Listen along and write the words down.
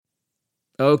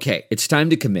Okay, it's time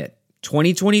to commit.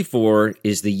 2024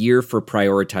 is the year for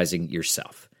prioritizing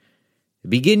yourself.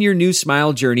 Begin your new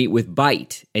smile journey with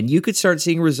Byte, and you could start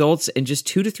seeing results in just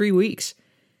 2 to 3 weeks.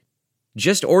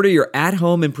 Just order your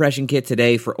at-home impression kit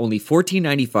today for only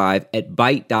 $14.95 at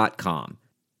Byte.com.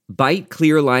 Byte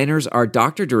clear liners are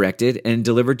doctor-directed and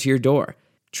delivered to your door.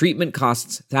 Treatment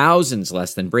costs thousands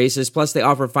less than braces, plus they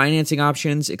offer financing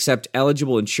options, accept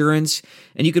eligible insurance,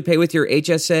 and you could pay with your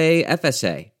HSA,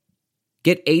 FSA.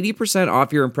 Get 80%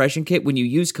 off your impression kit when you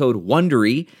use code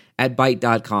WONDERY at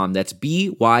Byte.com. That's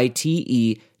BYTE.com.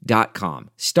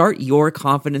 Start your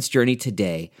confidence journey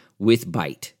today with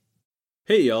Byte.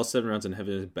 Hey y'all, 7 Rounds in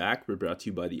Heaven is back. We're brought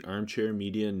to you by the Armchair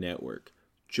Media Network.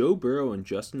 Joe Burrow and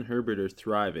Justin Herbert are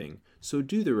thriving, so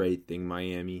do the right thing,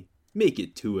 Miami. Make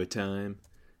it 2 a time.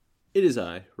 It is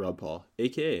I, Rob Paul,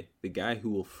 a.k.a. the guy who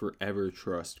will forever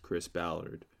trust Chris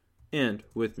Ballard. And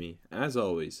with me, as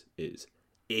always, is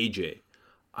AJ.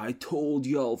 I told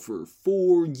y'all for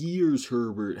 4 years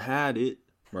Herbert had it.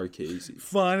 Marchese.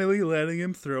 Finally letting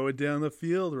him throw it down the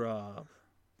field, Rob.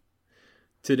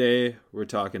 Today, we're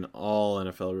talking all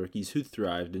NFL rookies who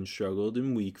thrived and struggled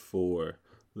in Week 4.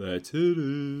 Let's hit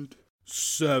it.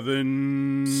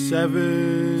 7. 1, 2,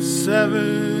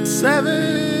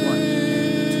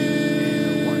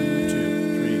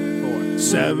 3, 4.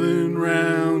 7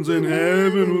 rounds in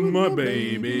heaven with my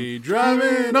baby.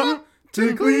 Driving up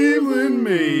to Cleveland,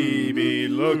 maybe.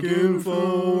 Looking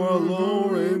for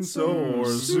Lawrence or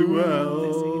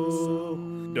Sewell.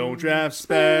 Don't draft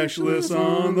specialists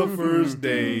on the first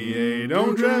day.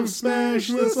 Don't draft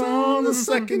specialists on the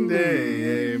second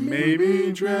day.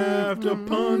 Maybe draft a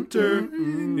punter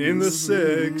in the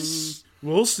 6th.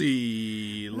 We'll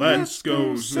see. Let's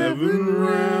go 7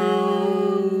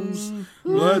 rounds.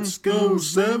 Let's go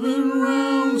 7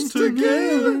 rounds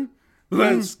together.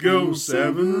 Let's go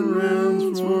 7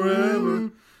 rounds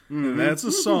forever. And that's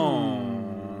a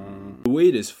song. The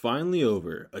wait is finally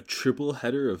over. A triple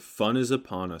header of fun is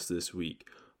upon us this week.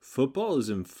 Football is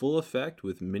in full effect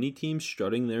with many teams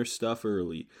strutting their stuff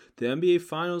early. The NBA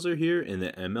Finals are here and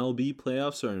the MLB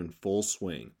playoffs are in full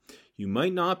swing. You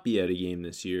might not be at a game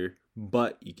this year,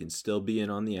 but you can still be in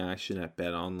on the action at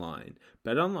BetOnline.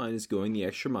 BetOnline is going the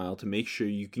extra mile to make sure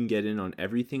you can get in on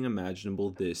everything imaginable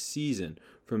this season.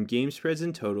 From game spreads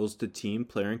and totals to team,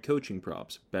 player, and coaching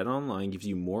props, BetOnline gives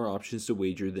you more options to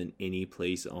wager than any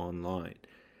place online.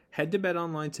 Head to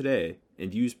BetOnline today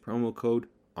and use promo code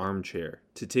ARMCHAIR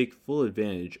to take full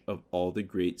advantage of all the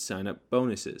great sign-up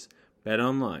bonuses.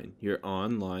 BetOnline, your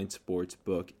online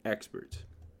sportsbook experts.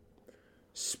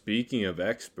 Speaking of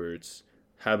experts,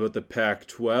 how about the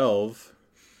Pac-12?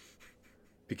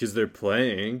 Because they're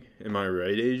playing. Am I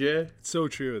right, AJ? It's so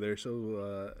true. There's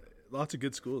so lots of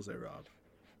good schools there, Rob.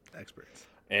 Experts.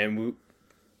 And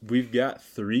we've got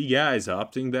 3 guys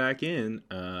opting back in.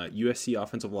 USC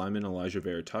offensive lineman Elijah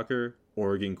Vera Tucker,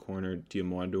 Oregon corner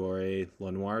Diamandore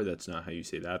Lenoir. That's not how you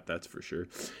say that, that's for sure.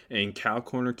 And Cal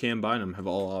corner Cam Bynum have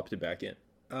all opted back in.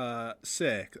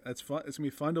 Sick. That's fun. It's going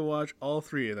to be fun to watch all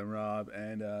 3 of them, Rob.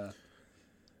 And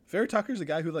Vera Tucker's the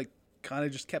guy who kind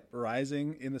of just kept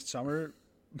rising in the summer.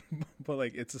 But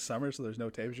it's the summer, so there's no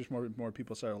tape. It's just more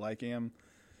people started liking him.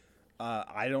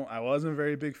 I wasn't a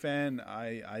very big fan.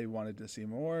 I wanted to see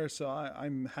more, so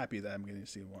I'm happy that I'm getting to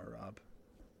see more, Rob.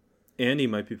 And he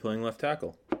might be playing left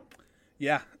tackle.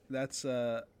 Yeah, that's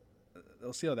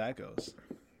we'll see how that goes.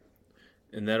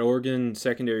 And that Oregon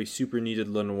secondary super needed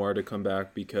Lenoir to come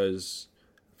back because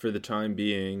for the time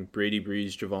being, Brady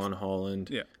Breeze, Javon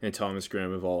Holland, and Thomas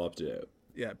Graham have all opted out.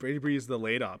 Yeah, Brady Breeze the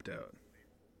late opt-out.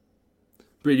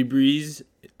 Brady Breeze,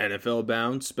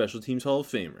 NFL-bound Special Teams Hall of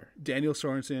Famer. Daniel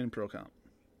Sorensen, Pro Comp.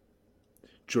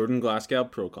 Jordan Glasgow,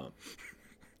 Pro Comp.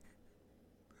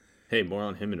 Hey, more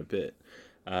on him in a bit.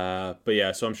 But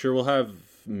yeah, so I'm sure we'll have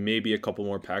maybe a couple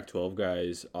more Pac-12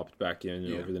 guys opt back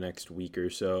in over the next week or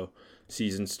so.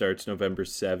 Season starts November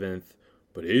 7th,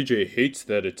 but AJ hates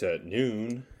that it's at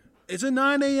noon. It's a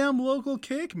 9 a.m. local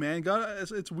kick, man.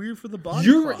 It's weird for the body.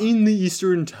 You're clock. in the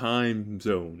Eastern time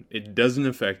zone. It doesn't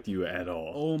affect you at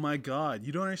all. Oh, my God.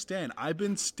 You don't understand. I've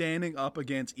been standing up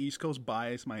against East Coast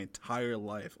bias my entire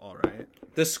life, all right?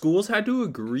 The schools had to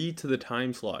agree to the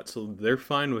time slot, so they're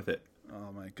fine with it.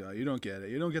 Oh, my God. You don't get it.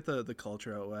 You don't get the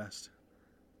culture out west.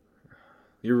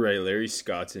 You're right. Larry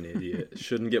Scott's an idiot.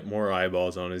 Shouldn't get more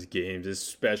eyeballs on his games,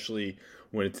 especially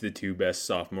when it's the 2 best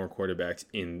sophomore quarterbacks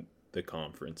in the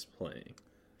conference playing.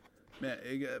 Man,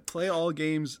 play all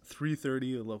games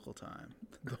 3:30 local time.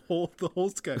 The whole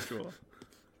schedule.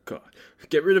 God,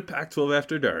 get rid of Pac-12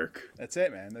 after dark. That's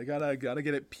it, man. They gotta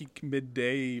get it peak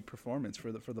midday performance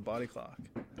for the body clock.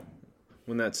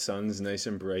 when that sun's nice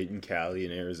and bright in Cali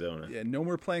and Arizona. Yeah, no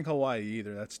more playing Hawaii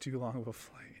either. That's too long of a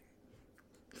flight.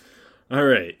 All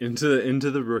right,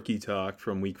 into the rookie talk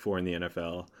from Week 4 in the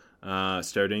NFL.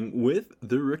 Starting with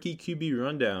the rookie QB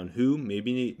rundown, who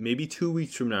maybe 2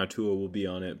 weeks from now Tua will be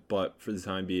on it, but for the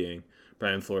time being,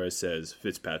 Brian Flores says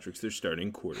Fitzpatrick's their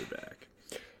starting quarterback.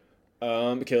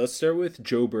 Okay, let's start with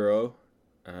Joe Burrow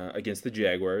against the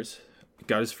Jaguars.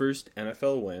 Got his first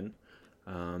NFL win.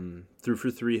 Threw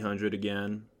for 300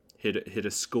 again. Hit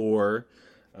a score.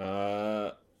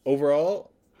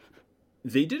 Overall,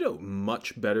 they did a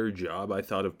much better job, I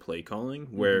thought, of play calling,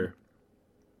 where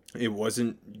it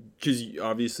wasn't, because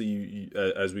obviously,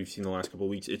 as we've seen the last couple of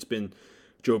weeks, it's been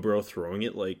Joe Burrow throwing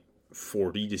it like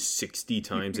 40 to 60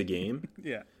 times a game.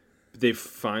 Yeah. They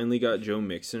finally got Joe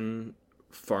Mixon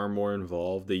far more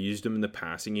involved. They used him in the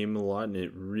passing game a lot, and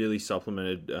it really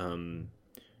supplemented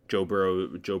Joe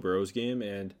Burrow's game.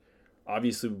 And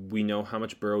obviously, we know how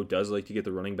much Burrow does like to get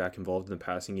the running back involved in the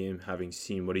passing game, having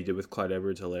seen what he did with Clyde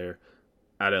Edwards-Helaire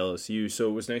at LSU. So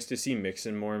it was nice to see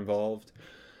Mixon more involved.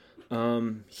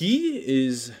 He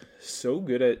is so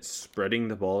good at spreading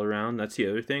the ball around. That's the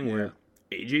other thing, where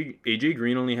AJ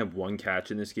Green only had 1 catch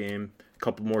in this game, a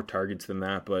couple more targets than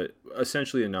that, but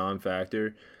essentially a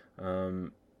non-factor.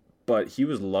 But he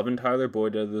was loving Tyler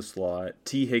Boyd out of the slot.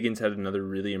 T. Higgins had another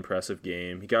really impressive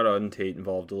game. He got Auden Tate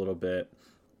involved a little bit.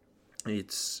 He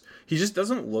just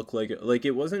doesn't look like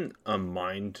it wasn't a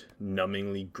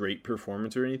mind-numbingly great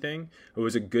performance or anything. It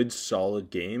was a good, solid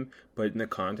game, but in the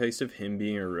context of him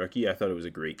being a rookie, I thought it was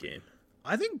a great game.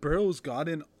 I think Burrow's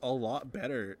gotten a lot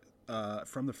better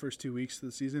from the first 2 weeks of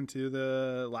the season to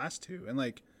the last 2, and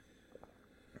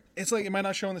it's like it might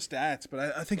not show in the stats,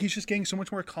 but I think he's just getting so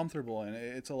much more comfortable, and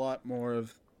it's a lot more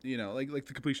of like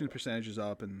the completion percentage is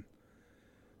up and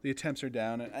the attempts are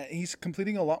down, and he's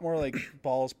completing a lot more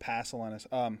balls past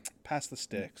the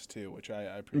sticks too, which I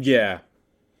appreciate. Yeah,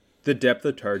 the depth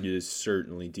of target is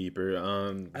certainly deeper.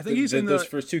 I think he's in those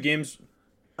first 2 games.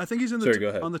 I think he's in Sorry, go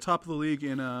ahead. on the top of the league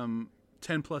in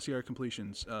 10+ yard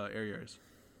completions, air yards.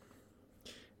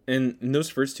 And in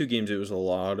those first 2 games, it was a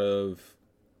lot of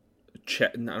I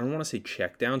don't want to say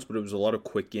check downs, but it was a lot of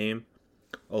quick game,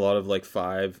 a lot of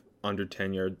 5 under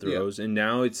 10-yard throws. Yeah. And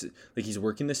now it's he's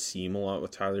working the seam a lot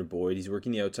with Tyler Boyd. He's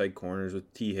working the outside corners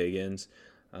with T. Higgins.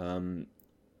 And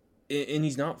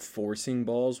he's not forcing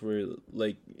balls where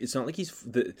it's not like he's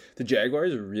the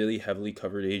Jaguars really heavily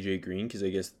covered AJ Green because I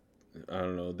guess I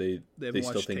don't know they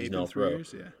still think he's an all-pro.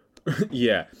 Yeah.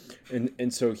 Yeah,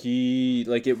 and so he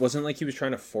it wasn't like he was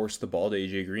trying to force the ball to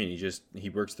AJ Green. He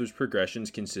works those progressions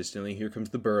consistently. Here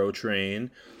comes the Burrow train,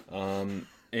 and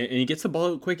he gets the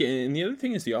ball out quick. And the other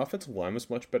thing is the offensive line was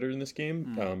much better in this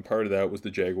game. Part of that was the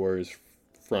Jaguars'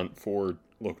 front four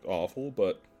looked awful,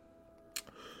 but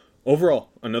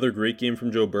overall, another great game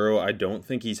from Joe Burrow. I don't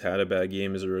think he's had a bad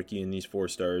game as a rookie in these 4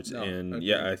 starts. No, and agreed.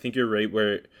 Yeah, I think you're right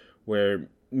where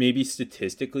maybe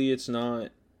statistically it's not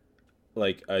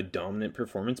a dominant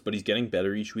performance, but he's getting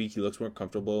better each week. He looks more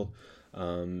comfortable,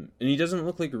 and he doesn't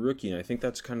look like a rookie, and I think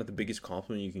that's kind of the biggest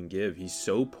compliment you can give. He's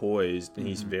so poised, and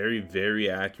he's very, very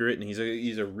accurate, and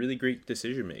he's a really great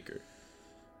decision maker.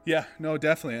 Yeah, no,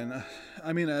 definitely. And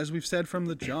I mean, as we've said from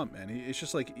the jump, man, it's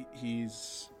just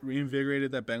he's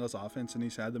reinvigorated that Bengals offense, and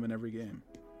he's had them in every game.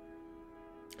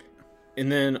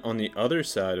 And then on the other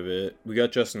side of it, we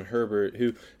got Justin Herbert,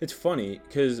 who, it's funny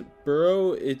because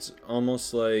Burrow, it's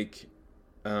almost let's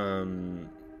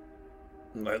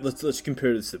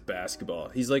compare this to basketball.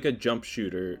 He's like a jump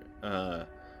shooter, where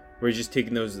he's just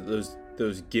taking those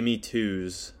gimme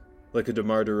twos like a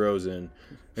DeMar DeRozan,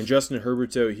 and Justin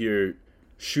Herbert's out here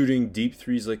shooting deep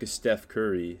threes like a Steph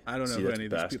Curry. I don't know who any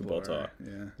of these people are.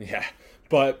 Yeah.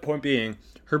 But point being,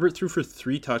 Herbert threw for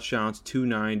 3 touchdowns,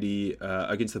 290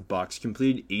 against the Bucs.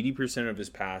 Completed 80% of his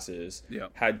passes.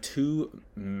 Yep. Had 2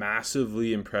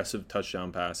 massively impressive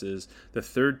touchdown passes. The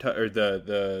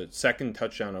the second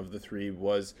touchdown of the 3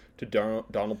 was to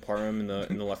Donald Parham in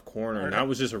the left corner, and that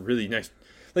was just a really nice.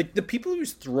 The people he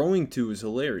was throwing to was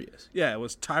hilarious. Yeah, it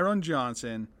was Tyron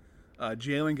Johnson,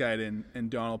 Jalen Guyton, and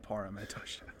Donald Parham at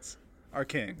touchdowns. Our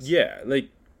kings. Yeah,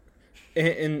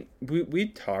 and we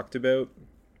talked about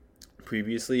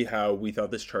previously how we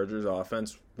thought this Chargers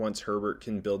offense, once Herbert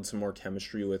can build some more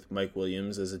chemistry with Mike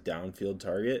Williams as a downfield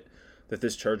target, that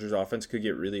this Chargers offense could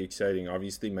get really exciting.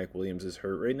 Obviously, Mike Williams is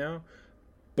hurt right now,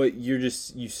 but you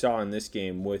saw in this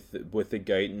game with the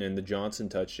Guyton and the Johnson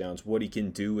touchdowns what he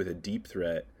can do with a deep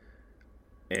threat.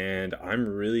 And I'm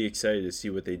really excited to see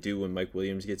what they do when Mike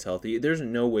Williams gets healthy. There's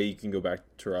no way you can go back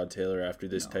to Tyrod Taylor after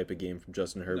this type of game from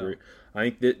Justin Herbert. No.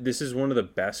 I think this is one of the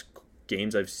best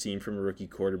games I've seen from a rookie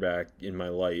quarterback in my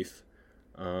life.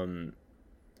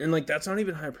 And, like, that's not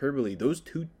even hyperbole. Those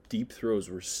 2 deep throws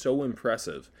were so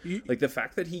impressive. Like, the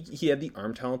fact that he had the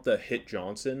arm talent to hit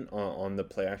Johnson on the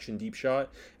play-action deep shot.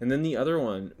 And then the other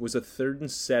one was a 3rd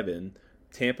and 7.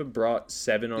 Tampa brought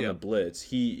 7 on the blitz.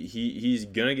 He's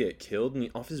going to get killed. And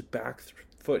off his back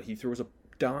foot, he throws a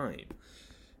dime.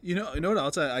 You know what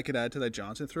else I could add to that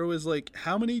Johnson throw is, like,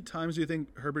 how many times do you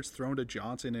think Herbert's thrown to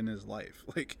Johnson in his life?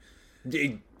 Like,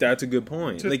 that's a good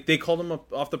point. Like, they called him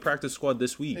up off the practice squad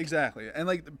this week. Exactly. And,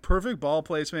 like, the perfect ball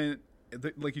placement,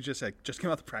 like you just said, just came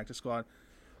out the practice squad.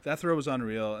 That throw was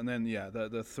unreal. And then,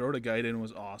 the throw to Guyton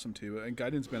was awesome, too. And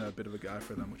Guyton's been a bit of a guy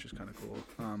for them, which is kind of cool.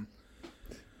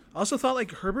 I also thought,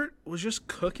 like, Herbert was just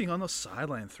cooking on those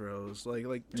sideline throws.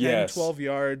 Like 10, 12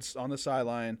 yards on the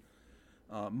sideline.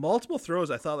 Multiple throws,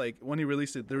 I thought, like, when he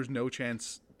released it, there was no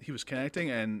chance he was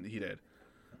connecting, and he did.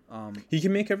 He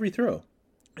can make every throw.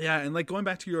 Yeah, and, like, going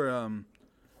back to your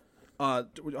how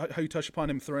you touched upon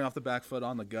him throwing off the back foot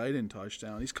on the Guyton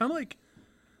touchdown, he's kind of like,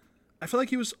 I feel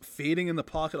like he was fading in the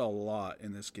pocket a lot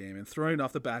in this game and throwing it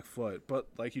off the back foot. But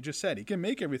like you just said, he can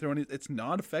make every throw, and it's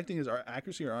not affecting his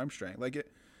accuracy or arm strength. Like,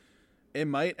 it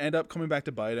might end up coming back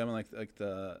to bite him, like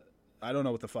I don't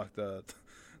know what the fuck the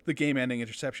game-ending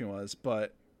interception was,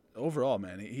 but overall,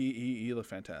 man, he looked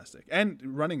fantastic. And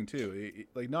running, too.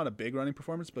 Like, not a big running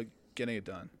performance, but getting it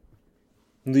done.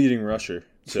 Leading rusher,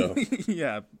 so.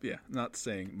 yeah, not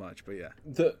saying much, but yeah.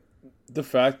 The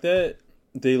fact that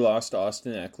they lost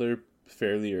Austin Eckler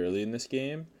fairly early in this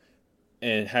game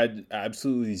and had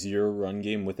absolutely zero run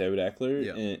game without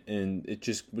Eckler, and it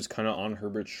just was kind of on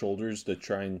Herbert's shoulders to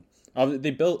try and... They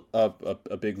built up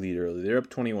a big lead early. They're up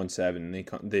 21-7,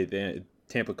 and they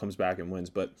Tampa comes back and wins,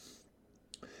 but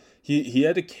he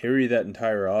had to carry that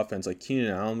entire offense. Like, Keenan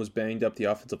Allen was banged up. The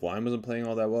offensive line wasn't playing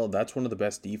all that well. That's one of the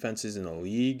best defenses in the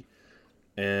league.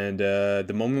 And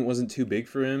the moment wasn't too big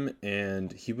for him,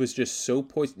 and he was just so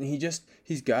poised. And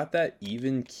he's got that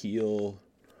even keel,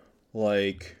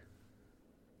 like,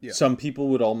 some people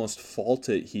would almost fault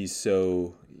it. He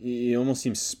almost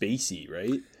seems spacey,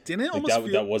 right? Didn't it like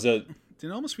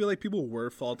almost feel like people were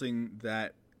faulting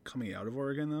that coming out of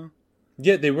Oregon, though?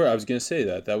 Yeah, they were. I was gonna say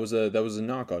that was a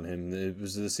knock on him. It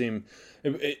was the same,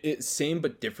 same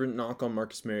but different knock on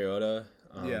Marcus Mariota,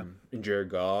 and Jared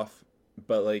Goff.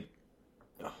 But, like,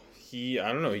 I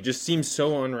don't know. He just seems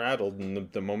so unrattled,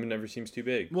 and the moment never seems too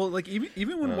big. Well, like,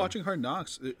 even when watching Hard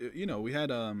Knocks, we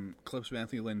had clips of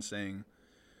Anthony Lynn saying,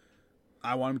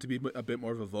 "I want him to be a bit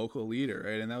more of a vocal leader,"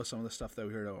 right? And that was some of the stuff that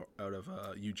we heard out of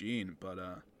Eugene. But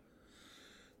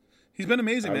he's been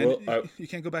amazing, man. You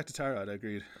can't go back to Tyrod. I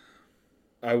agreed.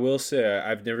 I will say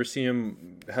I've never seen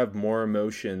him have more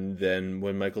emotion than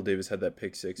when Michael Davis had that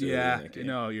pick six. Yeah,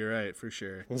 no, you're right, for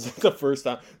sure. It was like the first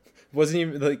time. Wasn't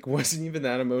even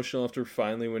that emotional after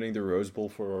finally winning the Rose Bowl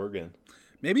for Oregon.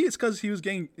 Maybe it's because he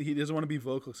doesn't want to be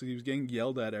vocal, so he was getting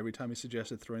yelled at every time he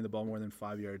suggested throwing the ball more than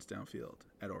 5 yards downfield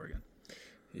at Oregon.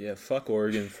 Yeah, fuck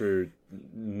Oregon for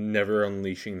never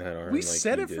unleashing that arm. We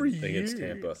said it for years. Against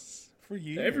Tampa. For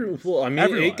years. Everyone.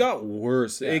 It got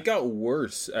worse. Yeah. It got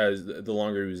worse as the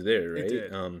longer he was there, right?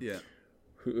 It did.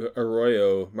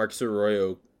 Marcus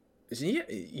Arroyo, isn't he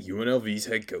UNLV's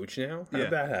head coach now? How did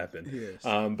that happen? Yes.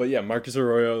 But yeah, Marcus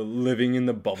Arroyo living in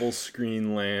the bubble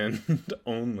screen land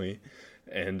only.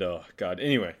 And God.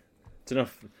 Anyway, it's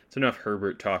enough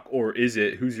Herbert talk, or is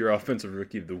it? Who's your offensive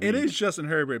rookie of the week? It is Justin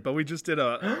Herbert, but we just did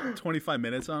 25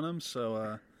 minutes on him,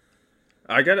 so.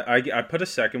 I put a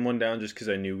second one down just because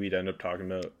I knew we'd end up talking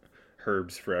about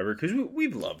Herbs forever, because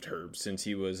we've loved Herbs since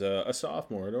he was a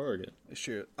sophomore at Oregon.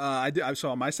 Sure. I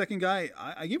saw my second guy.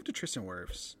 I gave it to Tristan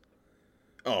Wirfs.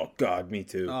 Oh God, me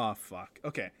too. Oh fuck.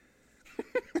 Okay.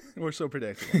 We're so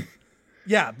predictable.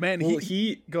 Yeah, man. Well,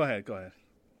 Go ahead.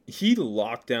 He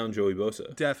locked down Joey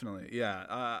Bosa. Definitely,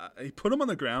 yeah. He put him on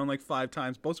the ground like 5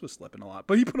 times. Bosa was slipping a lot,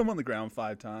 but he put him on the ground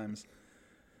 5 times.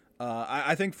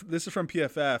 I think this is from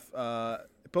PFF.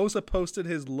 Bosa posted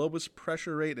his lowest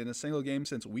pressure rate in a single game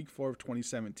since Week 4 of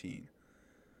 2017.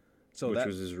 Which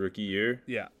was his rookie year.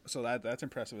 Yeah, so that's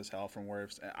impressive as hell from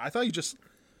Wirfs. I thought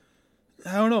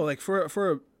I don't know, like for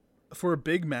a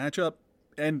big matchup,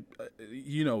 and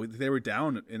they were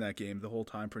down in that game the whole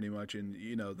time pretty much, and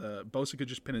the Bosa could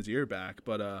just pin his ear back,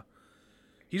 but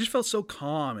he just felt so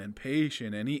calm and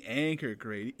patient, and he anchored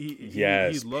great. He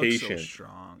looked patient. So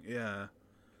strong. Yeah.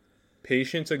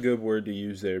 Patience, a good word to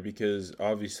use there, because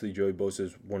obviously Joey Bosa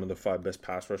is one of the 5 best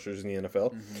pass rushers in the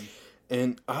NFL. Mm-hmm.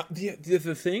 And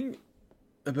the thing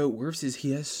about Wirfs is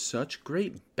he has such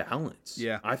great balance.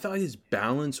 Yeah. I thought his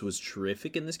balance was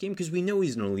terrific in this game, because we know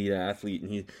he's an elite athlete,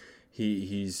 and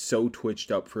he's so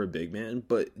twitched up for a big man,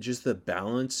 but just the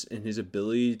balance and his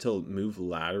ability to move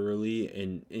laterally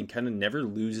and kind of never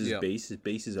lose his base. His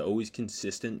base is always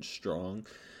consistent, strong.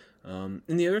 And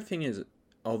the other thing is,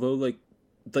 although like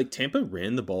Tampa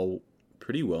ran the ball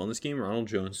pretty well in this game, Ronald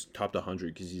Jones topped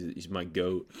 100 because he's my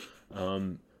GOAT.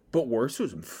 But Wirfs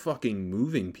was fucking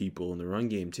moving people in the run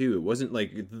game, too. It wasn't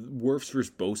like Wirfs versus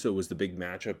Bosa was the big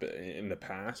matchup in the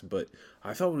past, but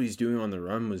I thought what he's doing on the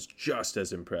run was just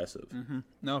as impressive. Mm-hmm.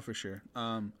 No, for sure.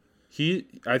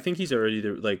 I think he's already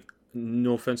there. Like,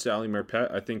 no offense to Ali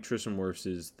Marpet, I think Tristan Wirfs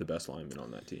is the best lineman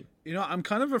on that team. You know, I'm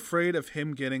kind of afraid of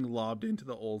him getting lobbed into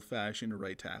the old-fashioned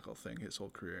right tackle thing his whole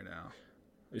career now.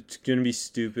 It's gonna be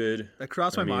stupid. That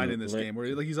crossed my mind in this game,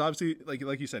 where like he's obviously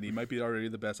like you said, he might be already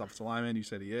the best offensive lineman. You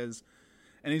said he is,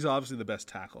 and he's obviously the best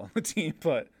tackle on the team.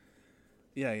 But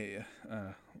yeah.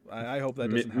 I hope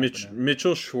that doesn't happen.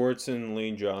 Mitchell Schwartz and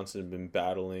Lane Johnson have been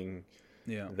battling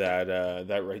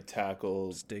that right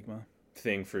tackle stigma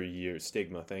thing for years.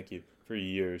 Stigma, thank you, for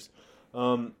years.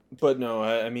 But no,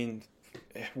 I mean,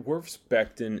 Wirfs,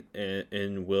 Becton,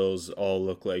 and Wills all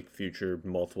look like future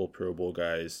multiple Pro Bowl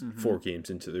guys 4 games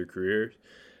into their careers,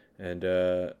 and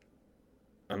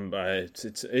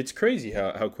it's crazy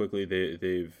how quickly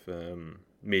they've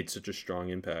made such a strong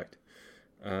impact.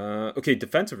 Okay,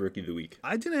 defensive rookie of the week.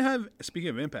 Speaking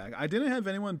of impact, I didn't have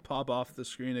anyone pop off the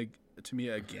screen to me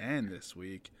again this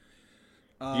week.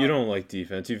 You don't like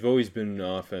defense. You've always been an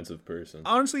offensive person.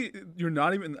 Honestly, you're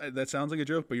not even. That sounds like a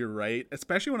joke, but you're right.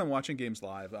 Especially when I'm watching games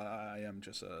live, I'm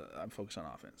focused on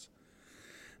offense.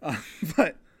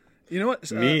 But you know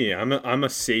what? I'm a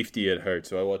safety at heart,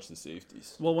 so I watch the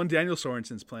safeties. Well, when Daniel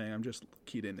Sorensen's playing, I'm just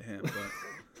keyed into him. But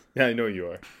yeah, I know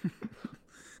you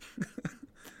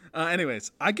are.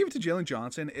 Anyways, I give it to Jalen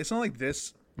Johnson. It's not like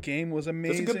this game was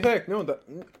amazing. That's a good pick. No,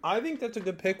 I think that's a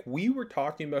good pick. We were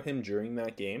talking about him during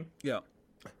that game. Yeah.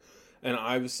 And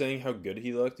I was saying how good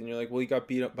he looked, and you're like, well, he got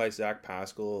beat up by Zach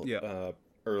Pascal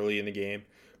early in the game.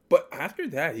 But after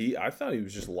that, I thought he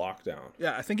was just locked down.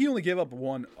 Yeah, I think he only gave up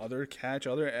one other catch.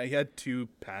 He had 2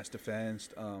 pass defense.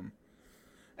 And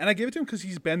I give it to him because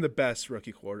he's been the best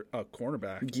rookie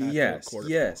cornerback.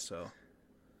 Yes. So.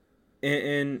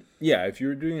 And yeah, if you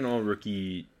were doing an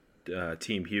all-rookie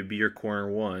team, he would be your corner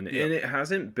 1. Yeah. And it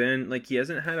hasn't been, like, he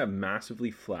hasn't had a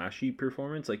massively flashy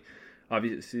performance. Like,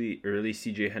 obviously, early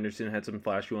C.J. Henderson had some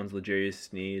flashy ones, L'Jarius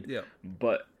Sneed. Yeah.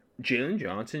 But Jalen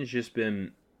Johnson's just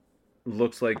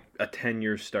looks like a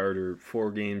 10-year starter,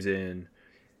 4 games in.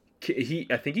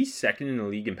 I think he's second in the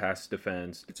league in pass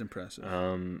defense. It's impressive.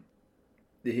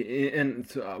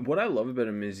 What I love about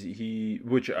him is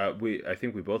I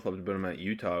think we both loved about him at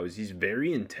Utah, is he's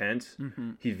very intense.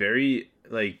 Mm-hmm. He's very,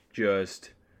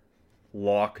 just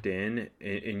locked in,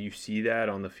 and you see that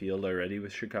on the field already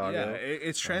with Chicago. Yeah,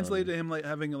 it's translated to him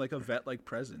having a vet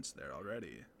presence there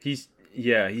already. He's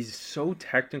so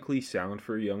technically sound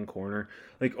for a young corner.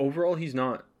 Like, overall, he's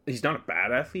not a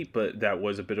bad athlete, but that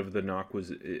was a bit of the knock,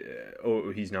 was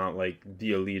he's not like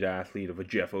the elite athlete of a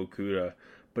Jeff Okudah,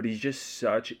 but he's just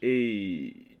such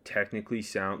a technically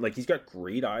sound, he's got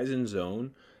great eyes in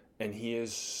zone, and he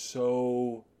is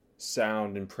so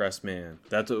sound and press man.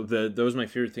 That was my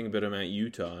favorite thing about him at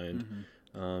Utah, and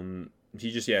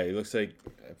he looks like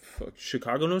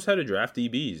Chicago knows how to draft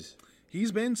DBs.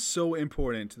 He's been so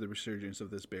important to the resurgence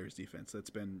of this Bears defense. That's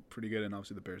been pretty good, and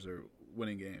obviously the Bears are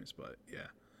winning games, but yeah.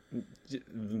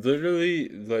 Literally,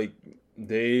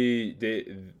 they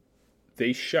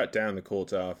shut down the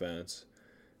Colts offense.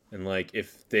 And,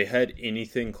 if they had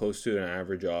anything close to an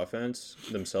average offense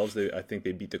themselves, I think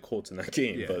they beat the Colts in that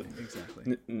game. Yeah, but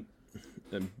exactly.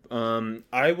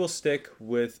 I will stick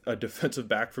with a defensive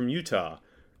back from Utah.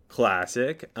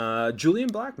 Classic. Julian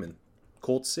Blackmon,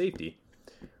 Colts safety.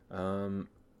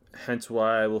 Hence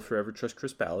why I will forever trust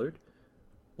Chris Ballard.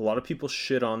 A lot of people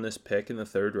shit on this pick in the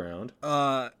 3rd round.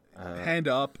 Hand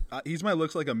up. He's my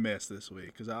looks like a miss this week,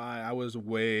 because I was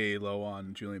way low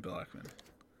on Julian Blackmon.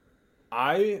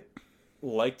 I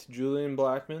liked Julian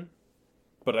Blackmon,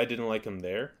 but I didn't like him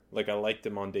there. I liked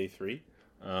him on day 3.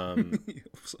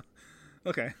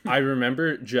 Okay. I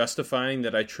remember justifying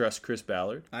that I trust Chris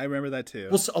Ballard. I remember that too.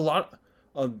 Well, a lot...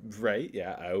 right,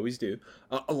 yeah, I always do.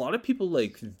 A lot of people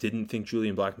didn't think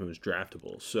Julian Blackmon was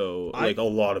draftable. So a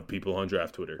lot of people on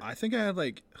draft Twitter. I think I had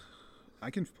I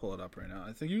can pull it up right now.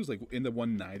 I think he was in the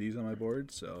 190s on my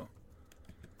board. So,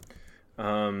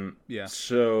 yeah.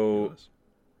 So,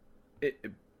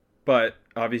 but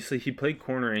obviously he played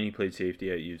corner and he played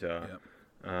safety at Utah.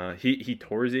 Yep. He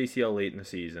tore his ACL late in the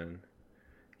season.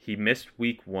 He missed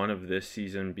week 1 of this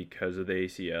season because of the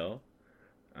ACL.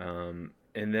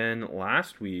 And then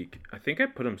last week, I think I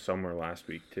put him somewhere last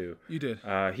week too. You did.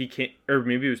 He came, or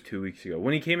maybe it was 2 weeks ago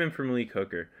when he came in for Malik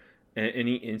Hooker, and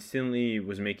he instantly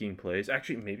was making plays.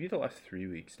 Actually, maybe the last 3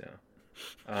 weeks now.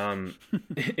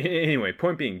 Anyway,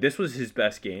 point being, this was his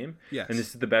best game. Yes. And this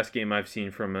is the best game I've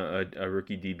seen from a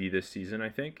rookie DB this season, I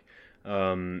think.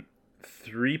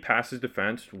 3 passes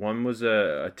defensed. One was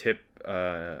a tip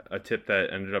that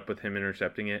ended up with him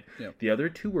intercepting it. Yep. The other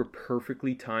 2 were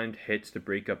perfectly timed hits to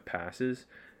break up passes,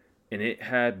 and it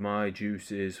had my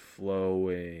juices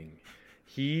flowing.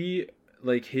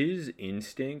 His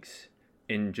instincts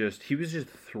and he was just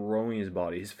throwing his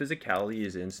body, his physicality,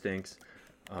 his instincts.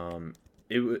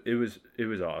 It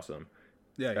was awesome.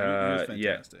 Yeah, he was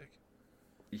fantastic.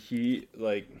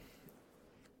 Yeah.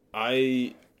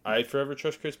 I forever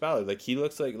trust Chris Ballard. He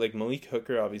looks like Malik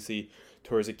Hooker obviously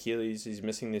tore his Achilles. He's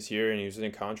missing this year, and he was in a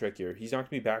contract year. He's not going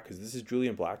to be back because this is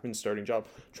Julian Blackmon's starting job.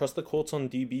 Trust the Colts on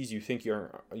DBs you think you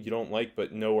don't like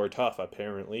but know are tough,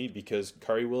 apparently, because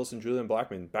Kari Willis and Julian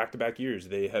Blackmon, back-to-back years,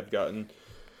 they have gotten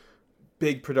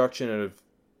big production out of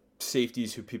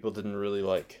safeties who people didn't really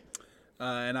like.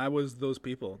 And I was those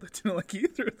people that didn't like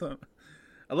either of them.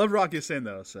 I love Rock Ya-Sin,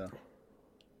 though, so.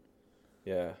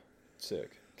 Yeah,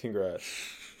 sick. Congrats.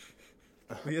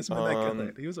 He hasn't been that good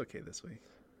lately. He was okay this week.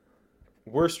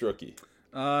 Worst rookie.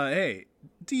 Hey,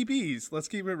 DBs, let's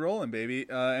keep it rolling, baby.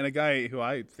 And a guy who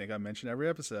I think I mentioned every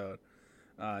episode,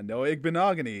 Noah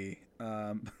Igbenogany.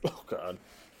 Oh God.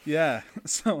 Yeah.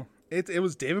 So it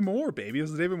was David Moore, baby. It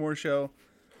was the David Moore show.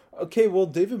 Okay, well,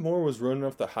 David Moore was running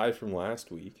off the high from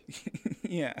last week.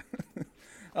 Yeah.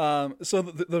 So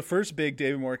the first big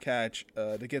David Moore catch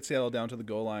to get Seattle down to the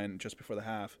goal line just before the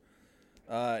half.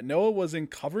 Noah was in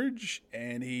coverage,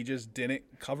 and he just didn't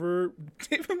cover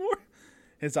David Moore.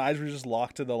 His eyes were just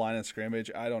locked to the line of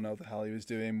scrimmage. I don't know what the hell he was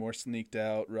doing. Moore sneaked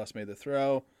out. Russ made the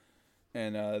throw,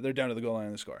 and they're down to the goal line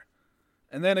and the score.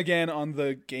 And then again on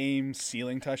the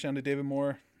game-sealing touchdown to David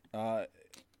Moore,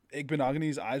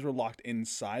 Igbenogany's eyes were locked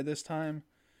inside this time.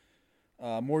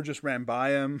 Moore just ran by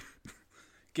him,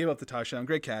 gave up the touchdown.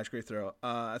 Great catch, great throw.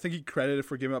 I think he credited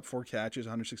for giving up 4 catches,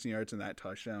 160 yards, and that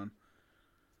touchdown.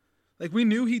 We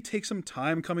knew he'd take some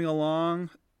time coming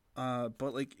along,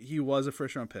 but he was a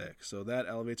first-round pick, so that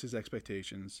elevates his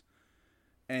expectations,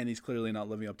 and he's clearly not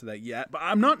living up to that yet. But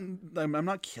I'm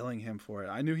not killing him for it.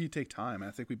 I knew he'd take time.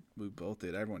 I think we both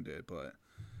did. Everyone did, but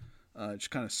it just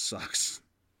kind of sucks.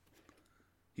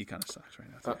 He kind of sucks right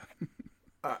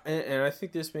now. And I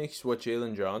think this makes what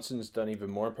Jalen Johnson's done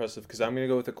even more impressive, because I'm going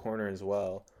to go with the corner as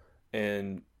well.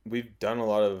 And we've done a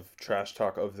lot of trash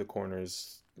talk of the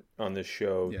corners on this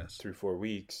show through 4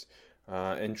 weeks.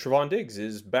 And Trevon Diggs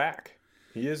is back.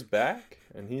 He is back,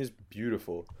 and he is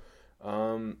beautiful.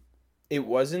 It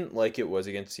wasn't like it was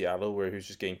against Seattle where he was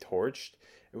just getting torched.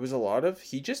 It was a lot of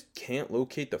he just can't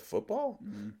locate the football.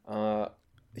 Mm-hmm.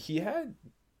 He had,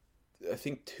 I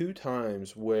think, 2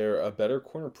 times where a better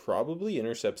corner probably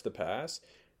intercepts the pass,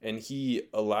 and he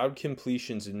allowed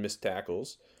completions and missed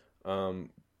tackles,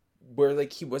 where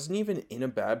he wasn't even in a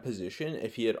bad position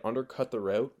if he had undercut the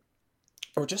route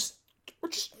or just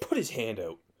put his hand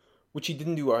out, which he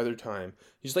didn't do either time.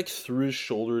 He just threw his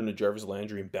shoulder into Jarvis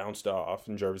Landry and bounced off,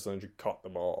 and Jarvis Landry caught the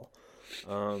ball.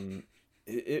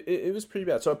 It was pretty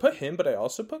bad. So I put him, but I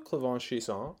also put Clavon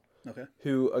Chaisson. Okay.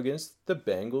 Who against the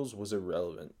Bengals was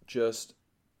irrelevant. I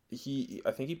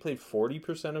think he played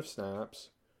 40% of snaps.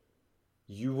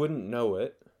 You wouldn't know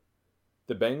it.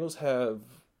 The Bengals have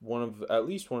at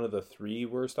least one of the 3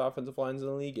 worst offensive lines in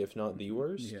the league, if not the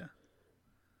worst. Yeah.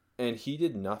 And he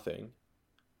did nothing.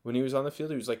 When he was on the field,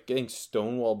 he was getting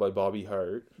stonewalled by Bobby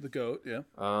Hart. The GOAT, yeah.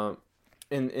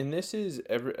 And this is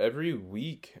every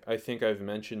week. I think I've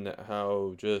mentioned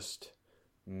how just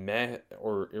meh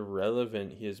or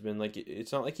irrelevant he has been.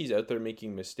 It's not like he's out there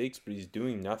making mistakes, but he's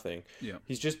doing nothing. Yeah,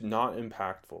 he's just not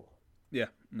impactful. Yeah,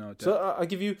 no. So I'll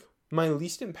give you my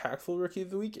least impactful rookie of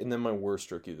the week, and then my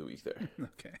worst rookie of the week there.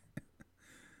 Okay.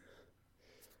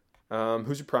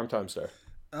 Who's your primetime star?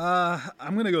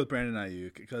 I'm gonna go with Brandon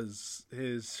Ayuk because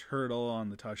his hurdle on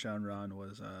the touchdown run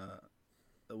was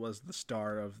the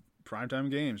star of primetime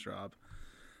games. Rob,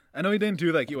 I know he didn't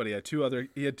do he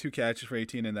had 2 catches for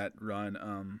 18 in that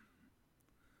run.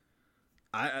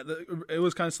 It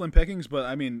was kind of slim pickings, but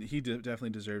I mean he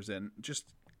definitely deserves it. And just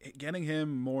getting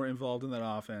him more involved in that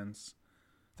offense,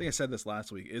 I think I said this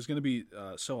last week, is going to be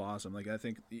so awesome. I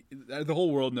think the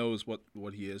whole world knows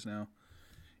what he is now.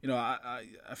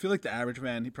 I feel like the average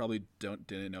man, he probably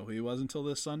didn't know who he was until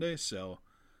this Sunday. So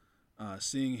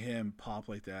seeing him pop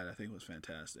like that, I think was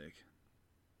fantastic.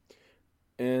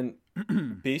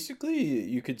 And basically,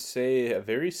 you could say a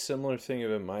very similar thing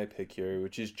about my pick here,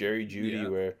 which is Jerry Jeudy,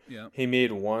 where he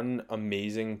made one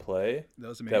amazing play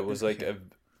that was like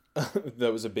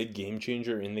that was a big game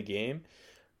changer in the game.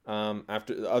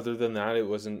 Other than that, it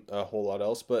wasn't a whole lot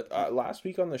else. But last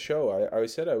week on the show, I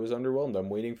said I was underwhelmed. I'm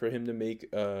waiting for him to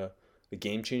make a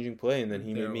game changing play, and then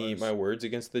he made me eat my words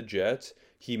against the Jets.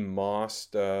 He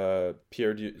mossed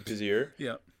Pierre Desir.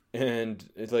 Yeah. And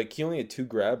it's like he only had 2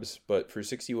 grabs, but for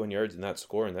 61 yards in that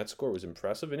score, and that score was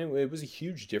impressive. And it was a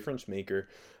huge difference maker,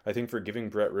 I think, for giving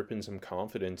Brett Rippon some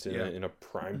confidence in a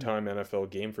primetime NFL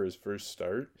game for his first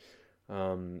start.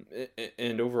 And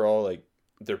overall, like,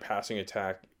 their passing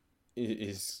attack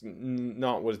is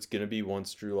not what it's going to be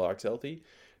once Drew Lock's healthy.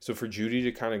 So for Jeudy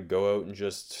to kind of go out and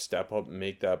just step up and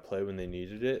make that play when they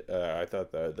needed it, I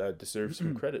thought that deserves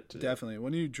some credit to Definitely.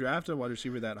 When you draft a wide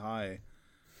receiver that high,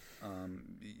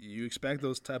 you expect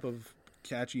those type of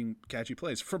catchy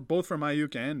plays for both from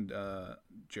Ayuk and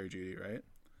Jerry Jeudy, right?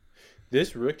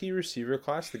 This rookie receiver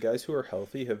class, the guys who are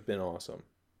healthy have been awesome.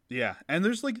 Yeah, and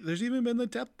there's even been the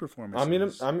depth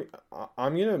performances. I'm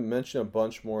gonna mention a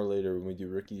bunch more later when we do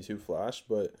rookies who flash,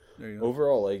 but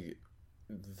overall, like,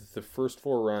 the first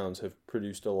 4 rounds have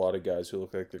produced a lot of guys who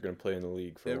look like they're gonna play in the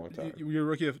league for a long time. Your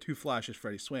rookie who flash is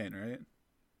Freddie Swain, right?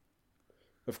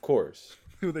 Of course.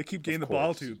 Who they keep getting the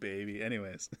ball to, baby.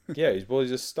 Anyways. Yeah,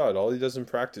 he's a stud. All he does in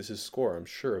practice is score. I'm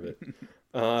sure of it.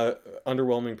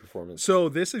 Underwhelming performance. So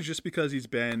this is just because he's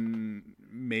been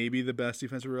maybe the best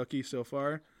defensive rookie so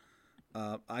far.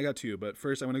 I got 2, but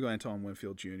first I'm going to go Antoine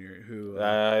Winfield Jr., who...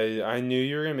 I knew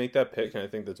you were going to make that pick, and I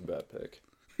think that's a bad pick.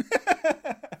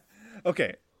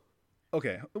 Okay.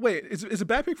 Wait, is it a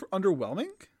bad pick for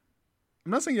underwhelming?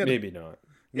 I'm not saying he had Maybe not.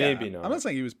 Maybe not. I'm not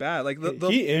saying he was bad. Like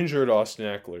he injured Austin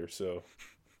Eckler, so...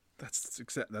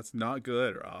 That's not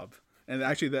good, Rob. And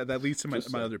actually, that leads to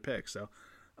my other pick. So,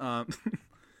 the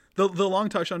long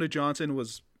touchdown to Johnson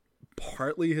was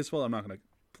partly his fault. I'm not going to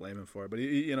blame him for it, but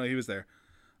he was there.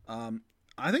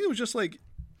 I think it was just like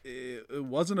it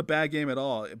wasn't a bad game at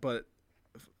all, but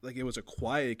like it was a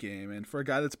quiet game. And for a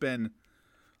guy that's been,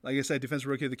 like I said, defensive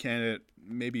rookie of the candidate,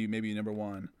 maybe number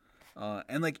 1,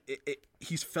 and like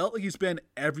he's felt like he's been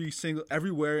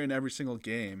everywhere in every single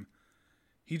game.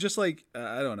 He just like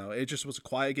I don't know. It just was a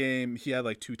quiet game. He had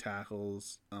like 2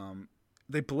 tackles.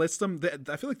 They blitzed him.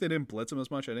 I feel like they didn't blitz him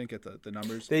as much. I didn't get the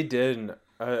numbers. They did.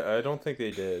 I don't think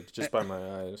they did, just by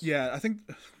my eyes. Yeah, I don't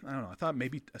know. I thought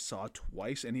maybe I saw it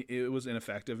twice, and it was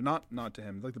ineffective. Not to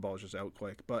him. Like the ball was just out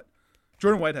quick. But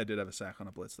Jordan Whitehead did have a sack on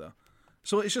a blitz though.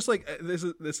 So it's just like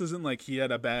this isn't like he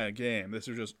had a bad game. This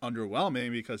is just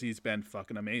underwhelming because he's been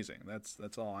fucking amazing.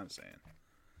 That's all I'm saying.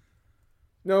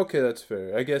 No, okay, that's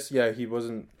fair. I guess, yeah, he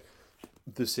wasn't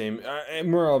the same.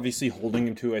 And we're obviously holding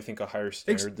him to, I think, a higher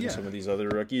standard than some of these other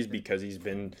rookies because he's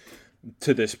been,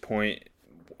 to this point,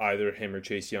 either him or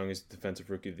Chase Young is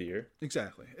Defensive Rookie of the Year.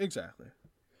 Exactly.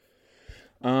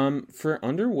 For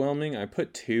underwhelming, I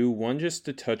put 2. One just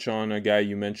to touch on a guy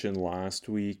you mentioned last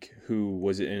week who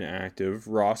was inactive.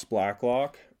 Ross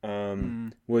Blacklock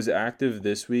was active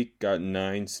this week, got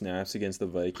 9 snaps against the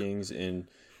Vikings, and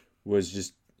was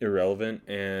just irrelevant.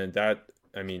 And that,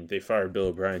 I mean, they fired Bill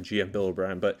O'Brien, GM Bill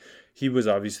O'Brien, but he was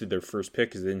obviously their first pick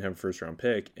because they didn't have a first-round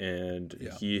pick, and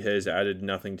he has added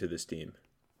nothing to this team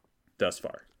thus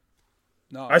far.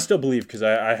 No, I still believe because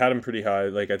I had him pretty high.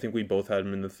 Like, I think we both had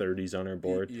him in the 30s on our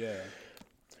board. Yeah.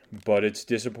 But it's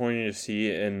disappointing to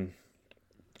see, and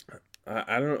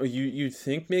I don't know. You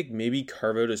think maybe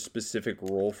carve out a specific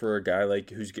role for a guy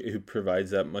like who provides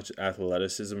that much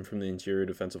athleticism from the interior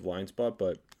defensive line spot,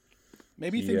 but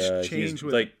maybe things change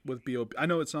with B.O.B. I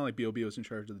know it's not like B.O.B. was in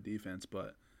charge of the defense,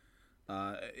 but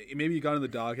maybe he got in the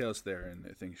doghouse there and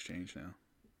things change now.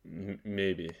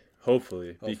 Maybe.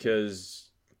 Hopefully.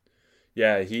 Because,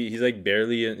 yeah, he's like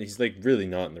barely, he's like really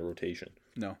not in the rotation.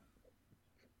 No.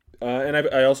 And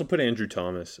I also put Andrew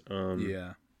Thomas.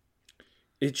 Yeah.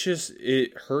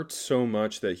 It hurts so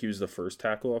much that he was the first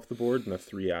tackle off the board and the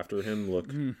 3 after him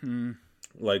look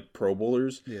like Pro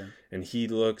Bowlers. Yeah. And he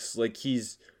looks like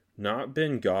he's not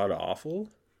been god-awful,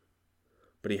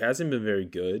 but he hasn't been very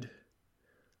good.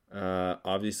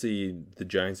 Obviously, the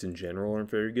Giants in general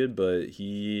aren't very good, but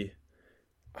he...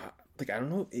 I don't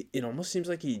know. It almost seems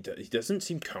like he doesn't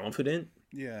seem confident.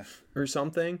 Yeah. Or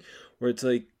something. Where it's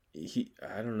like,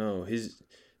 I don't know.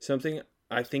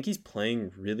 I think he's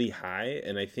playing really high,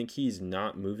 and I think he's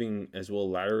not moving as well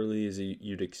laterally as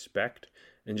you'd expect,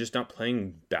 and just not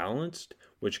playing balanced,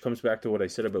 which comes back to what I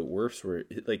said about Wirfs, where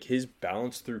like his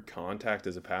balance through contact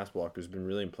as a pass blocker has been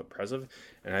really impressive.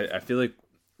 And I feel like,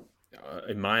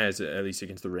 in my eyes, at least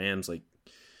against the Rams, like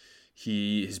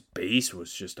his base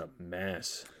was just a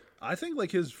mess. I think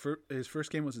like his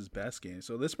first game was his best game.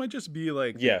 So this might just be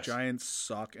like Yes. the Giants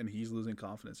suck and he's losing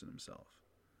confidence in himself.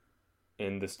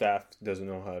 And the staff doesn't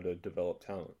know how to develop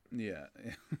talent. Yeah.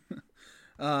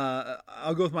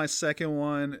 I'll go with my second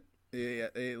one.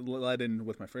 It led in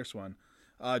with my first one.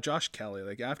 Josh Kelly.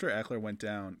 Like after Eckler went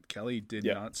down, Kelly did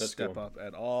not step up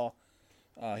at all.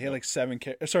 He had like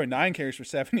 9 carries for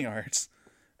 7 yards.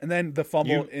 And then the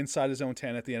fumble inside his own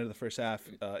 10 at the end of the first half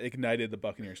ignited the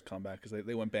Buccaneers' comeback because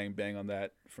they went bang bang on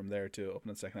that from there to open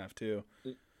the second half too.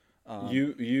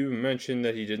 You mentioned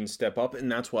that he didn't step up,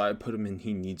 and that's why I put him in.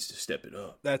 He needs to step it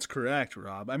up. That's correct,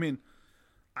 Rob. I mean,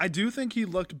 I do think he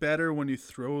looked better when you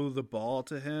throw the ball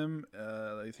to him.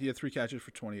 He had 3 catches for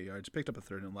 28 yards, picked up a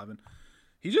 3rd and 11.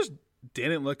 He just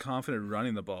didn't look confident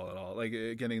running the ball at all. Like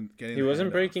getting. He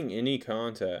wasn't breaking any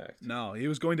contact. No, he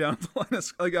was going down the line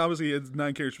of obviously he had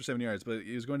 9 carries for 7 yards, but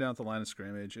he was going down the line of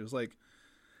scrimmage. It was like,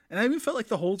 and I even felt like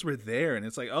the holes were there, and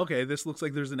it's like, okay, this looks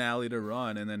like there's an alley to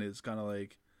run, and then it's kind of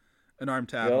like an arm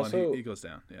tackle, and he goes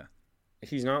down. Yeah.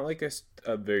 He's not like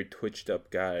a very twitched up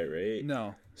guy, right?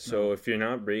 No. So if you're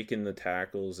not breaking the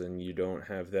tackles and you don't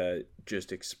have that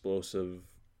just explosive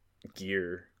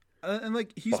gear. And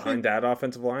like he's behind that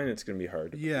offensive line, it's going to be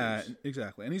hard. Yeah,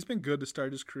 exactly. And he's been good to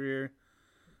start his career.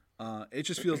 It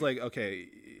just feels like, okay,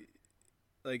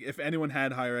 like if anyone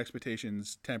had higher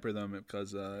expectations, temper them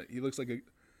because he looks like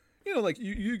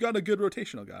you got a good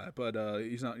rotational guy, but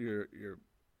he's not your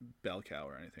bell cow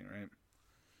or anything, right?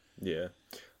 Yeah.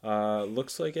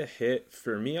 Looks like a hit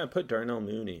for me. I put Darnell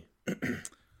Mooney.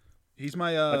 He's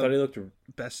my I thought he looked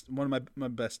one of my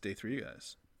best day 3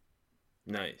 guys.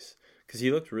 Nice. Because he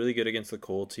looked really good against the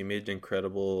Colts. He made an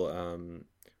incredible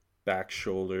back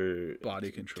shoulder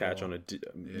body control catch on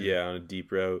a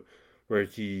deep route where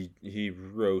he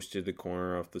roasted the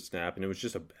corner off the snap, and it was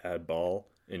just a bad ball,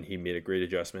 and he made a great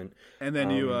adjustment. And then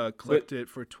you clipped it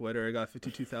for Twitter. It got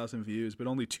 52,000 views, but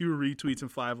only 2 retweets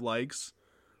and 5 likes.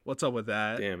 What's up with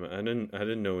that? Damn, I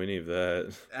didn't know any of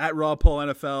that. At Raw Poll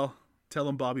NFL, tell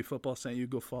him Bobby Football sent you.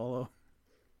 Go follow.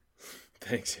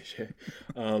 Thanks, AJ.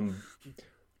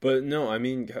 But no, I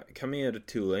mean, coming out of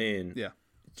Tulane,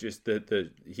 just I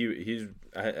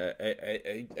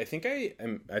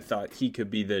thought he could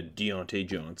be the Deontay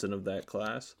Johnson of that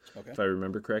class, if I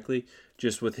remember correctly.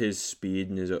 Just with his speed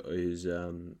and his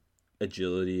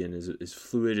agility and his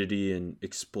fluidity and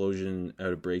explosion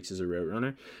out of breaks as a route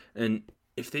runner. And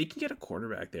if they can get a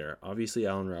quarterback there, obviously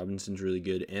Allen Robinson's really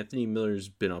good. Anthony Miller's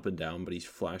been up and down, but he's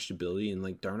flashed ability. And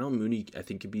like Darnell Mooney, I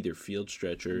think could be their field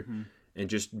stretcher and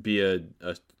just be a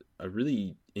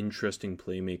really interesting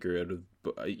playmaker out of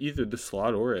either the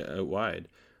slot or out wide.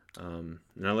 And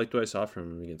I liked what I saw from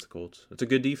him against the Colts. It's a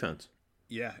good defense.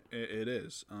 Yeah, it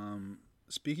is.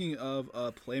 Speaking of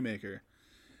a playmaker,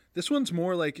 this one's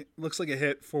more like looks like a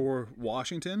hit for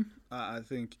Washington. I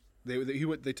think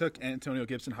they took Antonio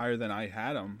Gibson higher than I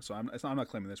had him, so I'm not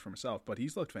claiming this for myself, but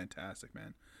he's looked fantastic,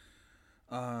 man.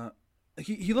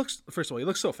 He looks, first of all, he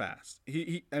looks so fast.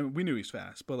 And we knew he's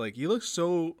fast, but like he looks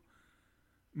so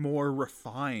more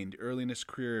refined early in his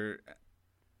career,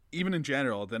 even in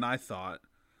general, than I thought.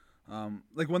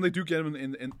 Like when they do get him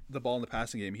in the ball in the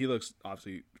passing game, he looks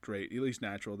obviously great. He looks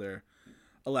natural there,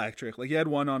 electric. Like he had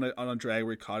one on a drag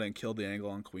where he caught it and killed the angle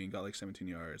on Queen, got like 17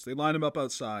 yards. They lined him up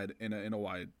outside in a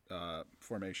wide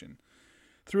formation,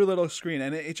 threw a little screen,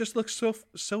 and it just looks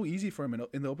so easy for him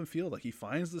in the open field. Like he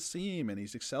finds the seam and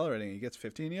he's accelerating. He gets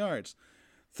 15 yards.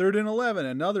 3rd and 11,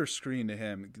 another screen to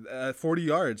him, 40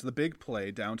 yards, the big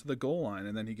play down to the goal line,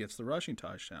 and then he gets the rushing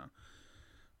touchdown.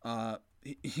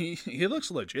 He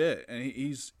looks legit, and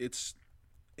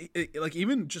like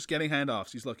even just getting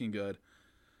handoffs, he's looking good,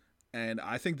 and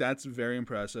I think that's very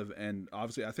impressive. And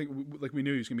obviously, I think like we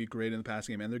knew he was gonna be great in the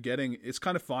passing game, and it's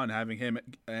kind of fun having him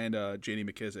and J.D.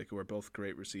 McKissick, who are both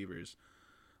great receivers,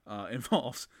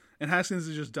 involved. And Haskins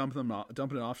is just dumping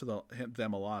it off to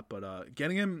them a lot, but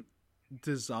getting him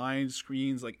designed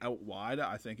screens like out wide,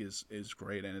 I think is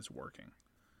great, and it's working.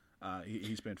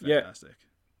 He's been fantastic.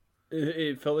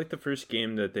 It felt like the first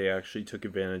game that they actually took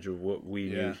advantage of what we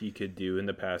knew he could do in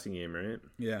the passing game, right?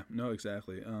 Yeah, no,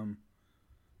 exactly.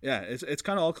 It's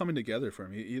kind of all coming together for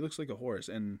him. He looks like a horse,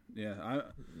 and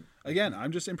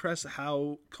I'm just impressed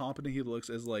how competent he looks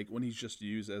as like when he's just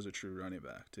used as a true running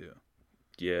back too.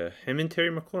 Yeah, him and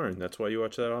Terry McLaurin. That's why you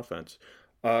watch that offense.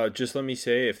 Just let me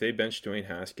say, if they bench Dwayne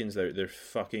Haskins, they're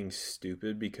fucking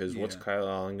stupid because what's Kyle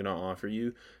Allen going to offer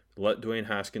you? Let Dwayne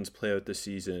Haskins play out the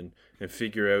season and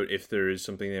figure out if there is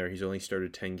something there. He's only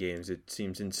started 10 games. It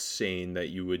seems insane that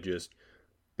you would just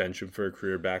bench him for a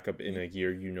career backup in a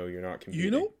year you're not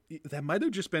competing. That might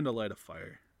have just been to light a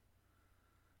fire.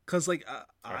 Because like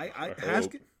I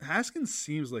Haskins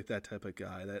seems like that type of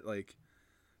guy that like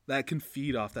that can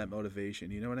feed off that motivation.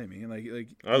 You know what I mean? Like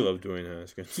I love Dwayne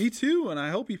Haskins. Me too, and I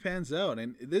hope he pans out.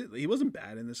 And he wasn't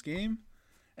bad in this game,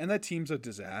 and that team's a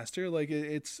disaster. Like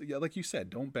it's like you said,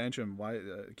 don't bench him. Why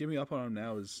giving up on him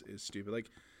now is stupid. Like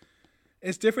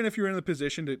it's different if you're in the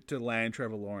position to land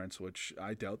Trevor Lawrence, which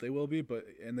I doubt they will be. But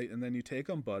and then you take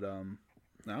him, but I don't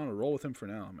know, roll with him for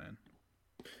now, man.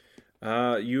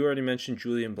 You already mentioned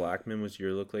Julian Blackmon was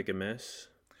your look like a mess.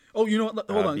 Oh, you know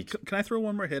what? Hold on. Can I throw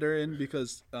one more hitter in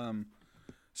because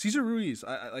Cesar Ruiz?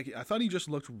 I thought he just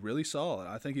looked really solid.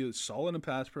 I think he was solid in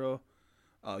pass pro,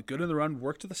 good in the run,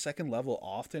 worked to the second level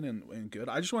often and good.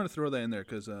 I just want to throw that in there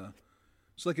because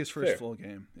it's like his first full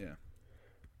game.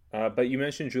 Yeah. But you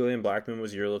mentioned Julian Blackmon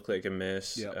was your look like a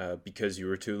miss Yep. because you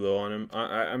were too low on him.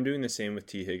 I'm doing the same with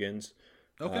T. Higgins.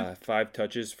 Okay. 5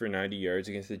 touches for 90 yards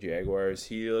against the Jaguars.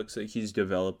 He looks like he's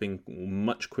developing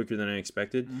much quicker than I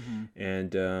expected,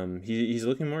 and he's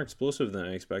looking more explosive than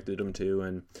I expected him to.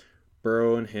 And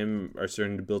Burrow and him are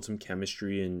starting to build some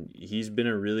chemistry, and he's been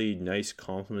a really nice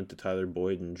compliment to Tyler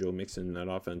Boyd and Joe Mixon in that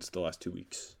offense the last 2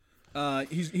 weeks.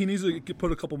 He needs to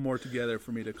put a couple more together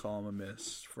for me to call him a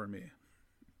miss for me.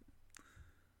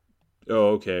 Oh,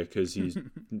 okay, because he's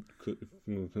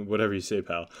whatever you say,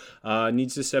 pal.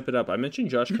 Needs to step it up. I mentioned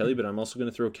Josh Kelly, but I'm also going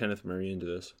to throw Kenneth Murray into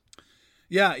this.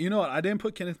 Yeah, you know what? I didn't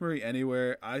put Kenneth Murray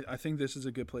anywhere. I think this is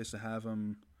a good place to have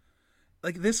him.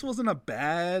 Like, this wasn't a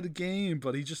bad game,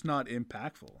 but he's just not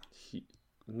impactful.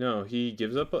 He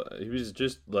gives up. He was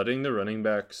just letting the running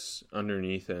backs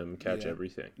underneath him catch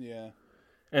everything. Yeah.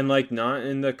 And, like, not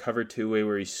in the cover 2 way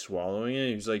where he's swallowing it.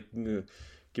 He was, like,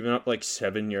 giving up, like,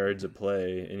 7 yards of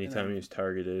play anytime he was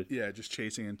targeted. Yeah, just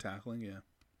chasing and tackling, yeah.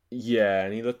 Yeah,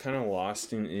 and he looked kind of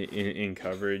lost in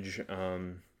coverage.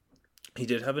 He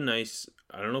did have a nice,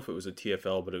 I don't know if it was a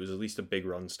TFL, but it was at least a big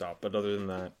run stop. But other than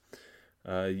that,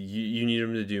 you need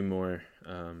him to do more,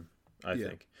 I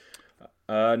think.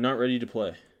 Not ready to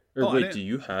play. Or wait, do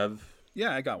you have...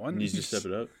 Yeah, I got one. Needs to step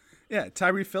it up? Yeah,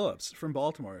 Tyree Phillips from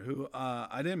Baltimore, who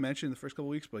I didn't mention in the first couple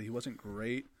of weeks, but he wasn't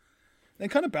great. Then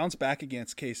kind of bounced back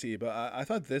against KC, but I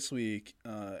thought this week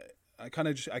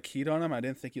I keyed on him. I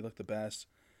didn't think he looked the best.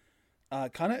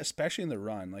 Kind of especially in the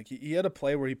run. Like he had a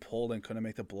play where he pulled and couldn't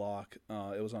make the block.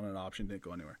 It was on an option, didn't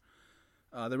go anywhere.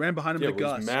 They ran behind him to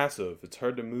Gus. It was massive. It's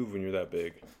hard to move when you're that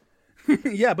big.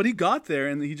 Yeah, but he got there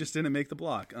and he just didn't make the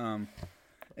block. And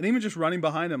even just running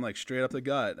behind him like straight up the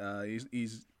gut,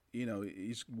 he's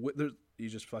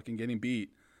just fucking getting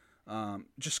beat.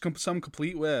 Just some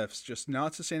complete whiffs, just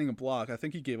not sustaining a block. I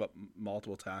think he gave up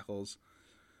multiple tackles.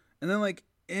 And then, like,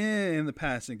 in the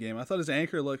passing game, I thought his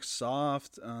anchor looked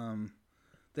soft.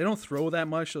 They don't throw that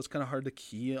much, so it's kind of hard to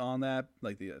key on that.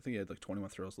 Like, I think he had, like, 21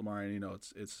 throws, Lamar, and,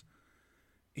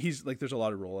 he's, like, there's a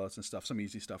lot of rollouts and stuff, some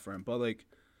easy stuff for him. But, like,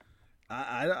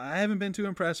 I haven't been too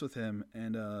impressed with him,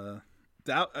 and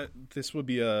this would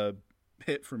be a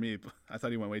hit for me. I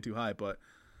thought he went way too high, but...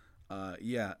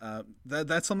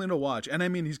 that's something to watch. And I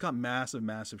mean, he's got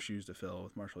massive shoes to fill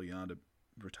with Marshall Yonda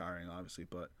retiring, obviously.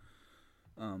 But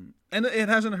and it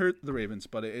hasn't hurt the Ravens,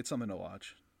 but it's something to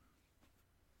watch.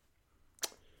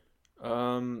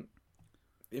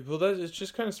 It's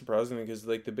just kind of surprising because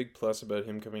like the big plus about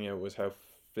him coming out was how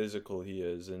physical he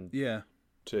is, and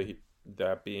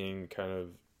that being kind of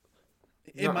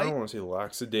I don't want to say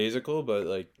lackadaisical, but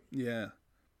like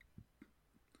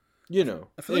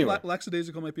I feel like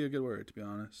lackadaisical might be a good word, to be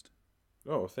honest.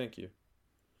 Oh, thank you.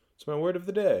 It's my word of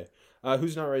the day.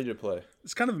 Who's not ready to play?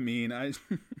 It's kind of mean. I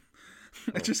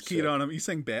just keyed on him. He's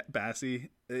saying Bassey.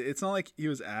 It's not like he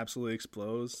was absolutely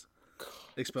exposed.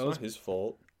 It's not his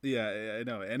fault. Yeah, I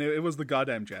know. And it was the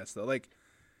goddamn Jets, though. Like,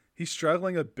 he's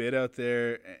struggling a bit out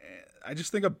there. I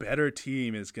just think a better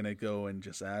team is going to go and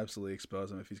just absolutely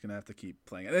expose him if he's going to have to keep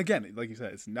playing. And again, like you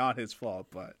said, it's not his fault,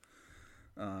 but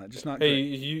just not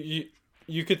great.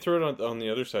 You could throw it on the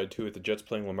other side, too, with the Jets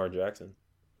playing Lamar Jackson.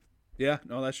 Yeah,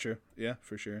 no, that's true. Yeah,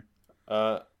 for sure.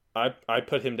 I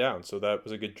put him down, so that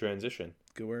was a good transition.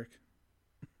 Good work.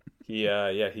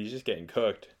 He's just getting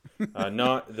cooked.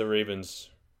 Not the Ravens,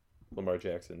 Lamar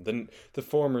Jackson, the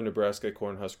former Nebraska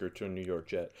Cornhusker to a New York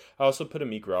Jet. I also put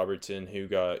Amik Robertson, who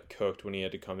got cooked when he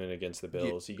had to come in against the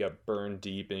Bills. He got burned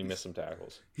deep and he missed some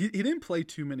tackles. He didn't play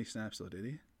too many snaps though, did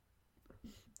he?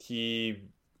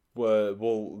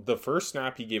 The first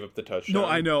snap he gave up the touchdown. No,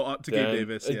 I know to Gabe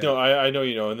Davis. Yeah. No, I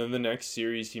know And then the next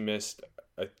series he missed,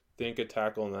 I think, a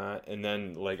tackle on that, and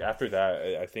then like after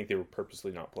that, I think they were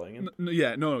purposely not playing him.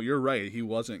 No, you're right. He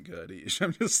wasn't good.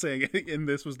 I'm just saying, and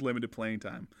this was limited playing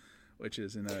time, which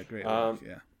isn't a great.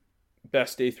 Yeah.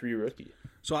 best day 3 rookie.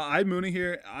 So I'm mooning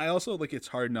here. I also it's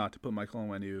hard not to put Michael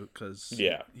Onwenu because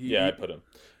I put him.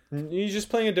 He's just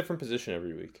playing a different position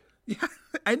every week. Yeah,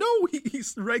 I know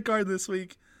he's right guard this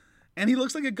week, and he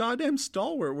looks like a goddamn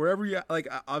stalwart wherever you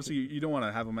obviously you don't want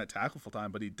to have him at tackle full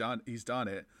time, but he's done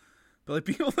it. But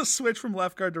being able to switch from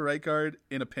left guard to right guard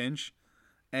in a pinch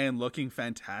and looking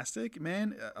fantastic,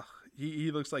 man,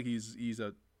 he looks like he's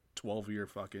a 12-year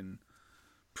fucking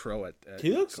pro at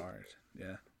he looks guard.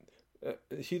 Yeah.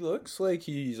 He looks like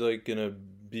he's gonna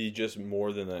be just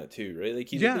more than that too, right?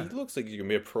 He looks like he's gonna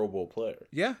be a Pro Bowl player.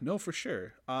 Yeah, no, for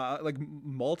sure.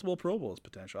 Multiple Pro Bowls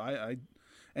potential. And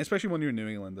especially when you're in New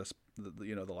England,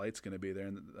 the light's gonna be there,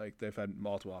 and they've had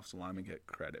multiple offensive linemen get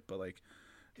credit, but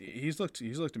he's looked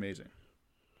amazing.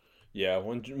 Yeah,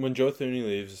 when Joe Thuney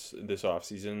leaves this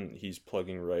offseason, he's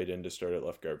plugging right in to start at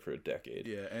left guard for a decade.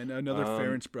 Yeah, and another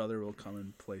Ferentz brother will come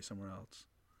and play somewhere else.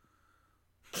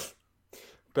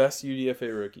 Best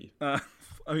UDFA rookie.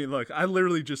 Look, I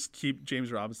literally just keep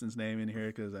James Robinson's name in here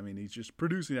because, he's just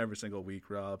producing every single week,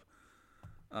 Rob.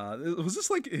 Was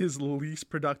this his least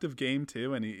productive game,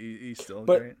 too, and he's still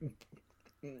great?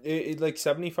 It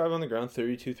 75 on the ground,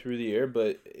 32 through the air,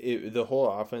 but the whole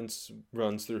offense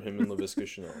runs through him and Laviska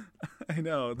Shenault. I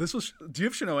know. Do you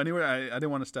have Shenault anywhere? I didn't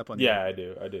want to step on you. Yeah, I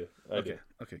do.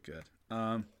 Okay, good.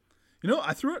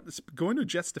 I threw out going to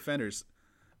Jets defenders.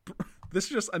 This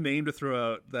is just a name to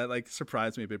throw out that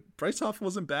surprised me, but Bryce Huff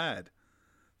wasn't bad.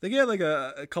 They get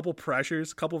a couple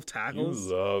pressures, a couple of tackles.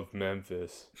 You love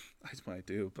Memphis. I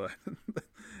do, but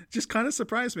just kind of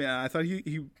surprised me. I thought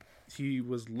he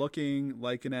was looking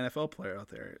like an NFL player out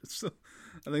there. So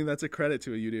I think that's a credit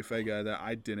to a UDFA guy that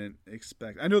I didn't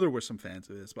expect. I know there were some fans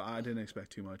of this, but I didn't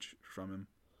expect too much from him.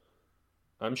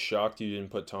 I'm shocked you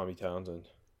didn't put Tommy Townsend.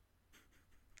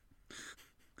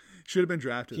 Should have been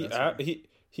drafted.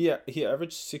 He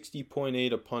averaged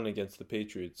 60.8 a punt against the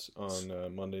Patriots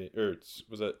on Monday.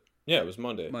 Was that? Yeah, it was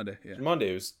Monday. Monday, yeah. It was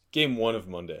Monday. It was game 1 of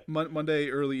Monday. Monday,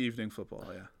 early evening football,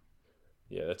 yeah.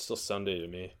 Yeah, that's still Sunday to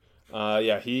me.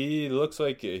 He looks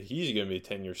like he's going to be a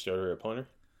 10-year starter at punter.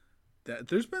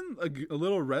 There's been a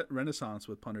little renaissance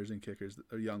with punters and kickers,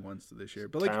 young ones this year.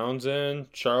 But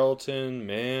Townsend, Charlton,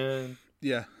 man.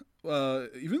 Yeah.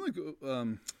 Even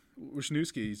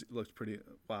Wisniewski looked pretty...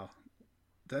 Wow.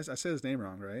 I said his name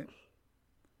wrong, right?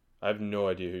 I have no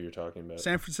idea who you're talking about.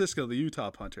 San Francisco, the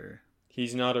Utah punter.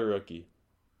 He's not a rookie.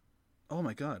 Oh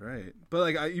my God, right?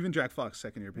 But even Jack Fox,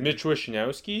 second year. Mitch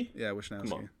Wisniewski? Yeah, Wisniewski.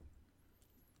 Come on.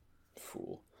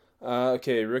 Fool.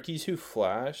 Okay, rookies who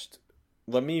flashed.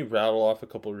 Let me rattle off a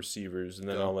couple receivers, and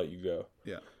then I'll let you go.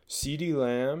 Yeah. CeeDee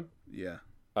Lamb. Yeah.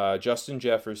 Justin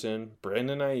Jefferson,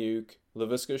 Brandon Ayuk,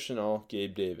 Laviska Shenault,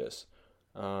 Gabe Davis.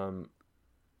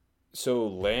 So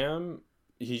Lamb,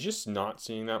 he's just not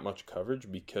seeing that much coverage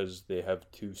because they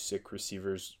have 2 sick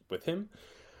receivers with him.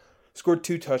 Scored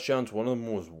 2 touchdowns. One of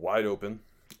them was wide open.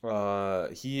 I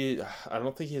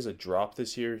don't think he has a drop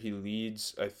this year. He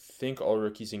leads, I think, all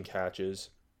rookies in catches.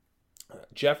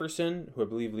 Jefferson, who I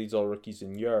believe leads all rookies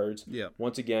in yards. Yeah.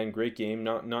 Once again, great game.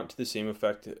 Not to the same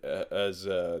effect as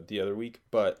the other week,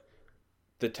 but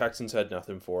the Texans had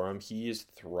nothing for him. He is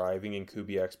thriving in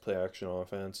Kubiak's play action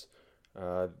offense.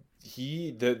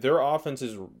 Their offense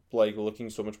is looking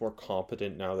so much more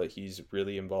competent now that he's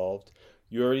really involved.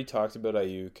 You already talked about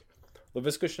Ayuk.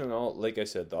 Laviska Shenault, like I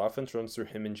said, the offense runs through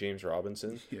him and James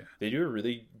Robinson. Yeah. They've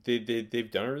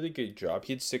done a really good job.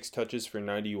 He had 6 touches for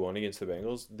 91 against the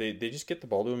Bengals. They just get the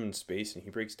ball to him in space and he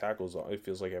breaks tackles, it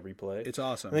feels like, every play. It's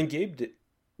awesome. And then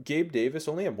Gabe Davis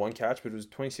only had 1 catch, but it was a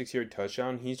 26-yard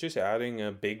touchdown. He's just adding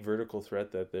a big vertical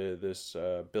threat that this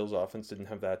Bills offense didn't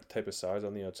have that type of size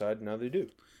on the outside. Now they do.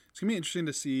 It's going to be interesting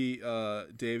to see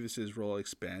Davis's role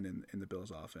expand in the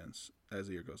Bills offense as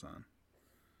the year goes on.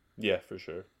 Yeah, for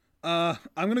sure. I'm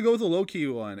going to go with a low-key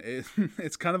one.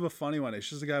 It's kind of a funny one. It's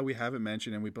just a guy we haven't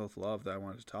mentioned and we both love that I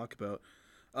wanted to talk about.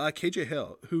 KJ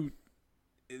Hill, who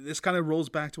this kind of rolls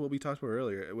back to what we talked about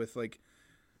earlier with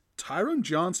Tyron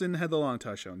Johnson had the long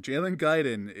touchdown. Jalen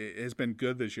Guyton has been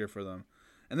good this year for them.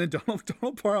 And then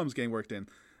Donald Parham's getting worked in.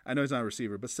 I know he's not a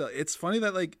receiver, but still, it's funny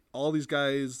that all these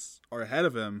guys are ahead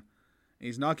of him. And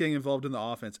he's not getting involved in the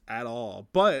offense at all.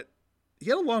 But he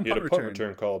had a long punt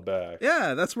return called back.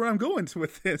 Yeah, that's where I'm going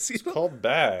with this. It's called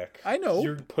back. I know.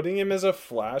 You're putting him as a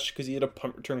flash because he had a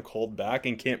punt return called back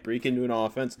and can't break into an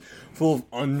offense full of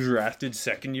undrafted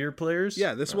second-year players?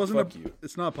 Yeah, this wasn't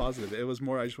it's not positive. It was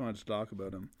more I just wanted to talk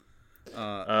about him.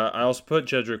 I also put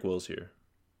Jedrick Wills here.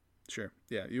 Sure.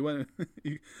 Yeah, you went.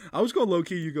 I was going low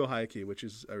key. You go high key, which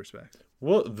is I respect.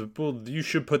 Well, you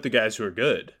should put the guys who are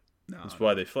good. That's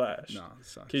why they flash. No, it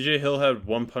sucks. KJ Hill had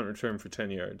 1 punt return for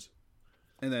 10 yards.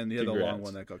 And then he had the Congrats. long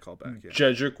one that got called back. Yeah.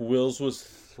 Jedrick Wills was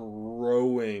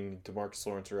throwing DeMarcus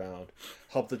Lawrence around.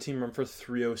 Helped the team run for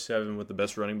 307 with the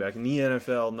best running back in the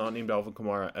NFL, not named Alvin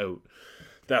Kamara, out.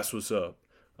 That's what's up.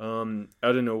 Out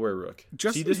of nowhere, Rook.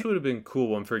 See, this would have been a cool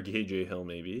one for KJ Hill,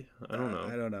 maybe. I don't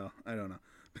know. I don't know.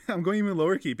 I'm going even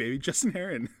lower key, baby. Justin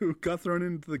Herron, who got thrown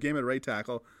into the game at right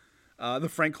tackle. The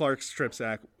Frank Clark strip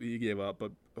sack he gave up,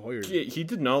 but Hoyer. He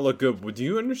did not look good. Do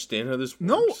you understand how this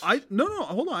works? No.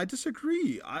 Hold on, I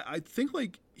disagree. I think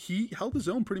like he held his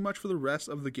own pretty much for the rest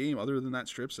of the game, other than that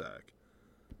strip sack.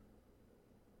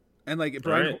 And like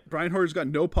Brian Hoyer's got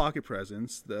no pocket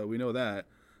presence. We know that.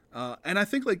 And I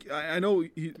think like I know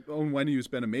Owen Wendy's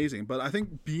been amazing, but I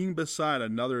think being beside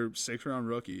another 6th-round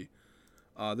rookie,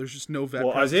 there's just no vet.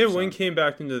 Well, Isaiah Wynn came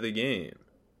back into the game.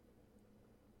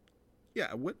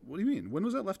 Yeah, what do you mean? When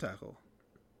was that left tackle?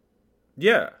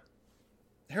 Yeah.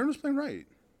 Herron was playing right.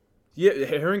 Yeah,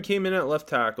 Herron came in at left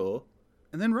tackle.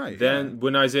 And then right. Then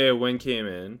when Isaiah Wynn came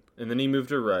in, and then he moved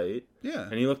to right. Yeah.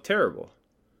 And he looked terrible.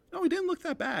 No, he didn't look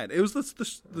that bad. It was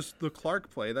the Clark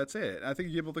play. That's it. I think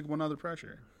he gave up like one other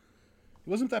pressure. It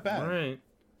wasn't that bad. All right.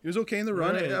 He was okay in the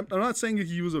run. Right. I'm not saying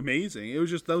he was amazing. It was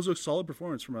just that was a solid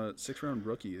performance from a 6th-round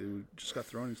rookie who just got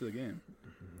thrown into the game.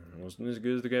 Wasn't as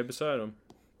good as the guy beside him.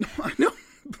 I know,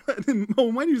 but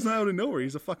Wendy's not out of nowhere.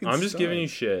 He's a fucking I'm just stud. giving you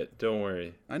shit. Don't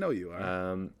worry. I know you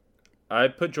are. I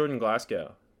put Jordan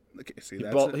Glasgow. Okay, see,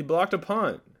 He blocked a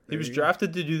punt. He was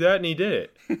drafted to do that, and he did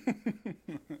it.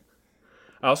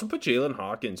 I also put Jalen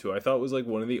Hawkins, who I thought was like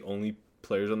one of the only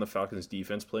players on the Falcons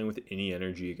defense playing with any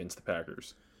energy against the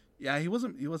Packers. Yeah, he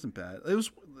wasn't bad. It was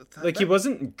like he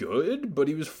wasn't good, but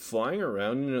he was flying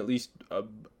around and at least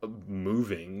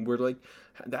moving. Where like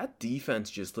that defense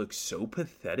just looks so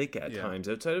pathetic at times.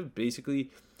 Outside of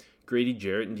basically Grady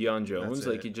Jarrett and Deion Jones,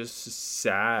 like it just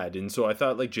sad. And so I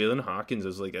thought like Jalen Hawkins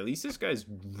was like, at least this guy's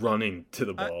running to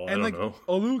the ball. I don't know.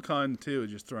 Oluokun too,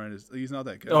 just throwing he's not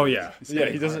that good. Oh yeah,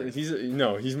 he doesn't.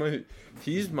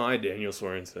 He's my Daniel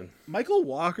Sorensen. Michael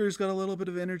Walker's got a little bit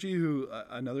of energy. Who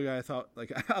another guy I thought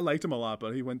like I liked him a lot,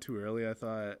 but he went too early. I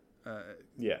thought. I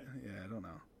don't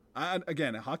know.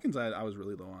 Again, Hawkins, I was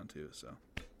really low on too. So.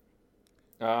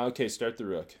 Okay, start the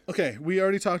Rook. Okay, we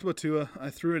already talked about Tua. I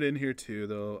threw it in here too,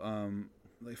 though.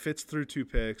 Like Fitz threw 2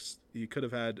 picks. He could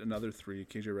have had another 3.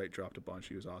 KJ Wright dropped a bunch.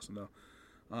 He was awesome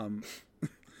though.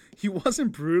 He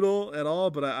wasn't brutal at all,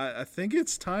 but I think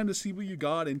it's time to see what you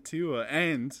got in Tua.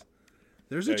 And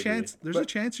there's a chance. There's a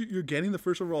chance you're getting the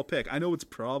first overall pick. I know it's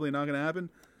probably not going to happen,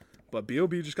 but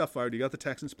B.O.B. just got fired. You got the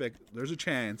Texans pick. There's a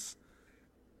chance.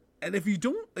 And if you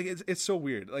don't, like, it's so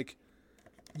weird. Like.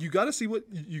 You got to see what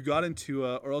you got into,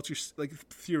 or else you're like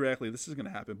theoretically this is going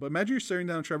to happen. But imagine you're staring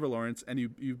down Trevor Lawrence and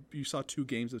you saw 2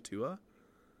 games of Tua.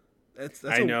 It's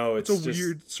a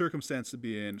weird circumstance to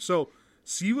be in. So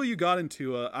see what you got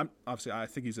into. I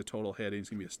think he's a total hit and he's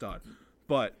going to be a stud.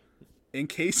 But in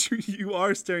case you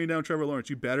are staring down Trevor Lawrence,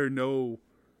 you better know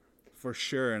for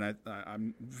sure. And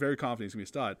I'm very confident he's going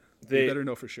to be a stud. You better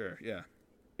know for sure. Yeah.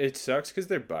 It sucks because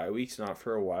their bye week's not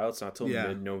for a while. It's not till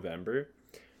mid-November.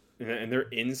 And they're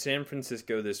in San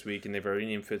Francisco this week, and they've already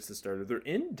named Fitz the starter. They're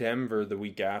in Denver the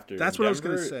week after. That's what I was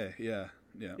going to say. Yeah.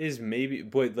 Is maybe,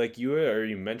 but like you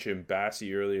already mentioned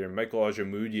Bassie earlier, Michael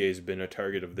Ajamudia has been a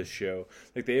target of this show.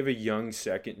 Like they have a young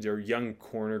second or young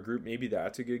corner group. Maybe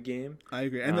that's a good game. I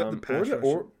agree. And the pass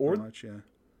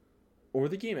or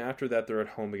the game after that, they're at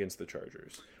home against the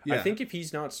Chargers. Yeah. I think if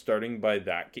he's not starting by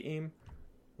that game.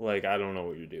 Like, I don't know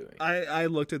what you're doing. I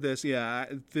looked at this. Yeah,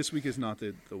 this week is not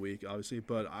the week, obviously.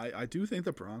 But I do think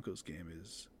the Broncos game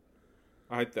is...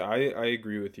 I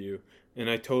agree with you. And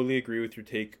I totally agree with your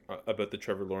take about the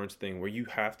Trevor Lawrence thing, where you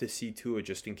have to see Tua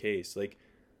just in case. Like,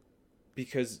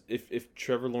 because if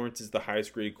Trevor Lawrence is the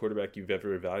highest graded quarterback you've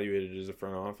ever evaluated as a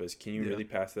front office, can you really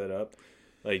pass that up?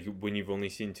 Like, when you've only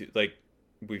seen two... Like,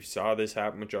 we saw this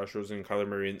happen with Josh Rosen and Kyler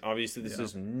Murray, and obviously this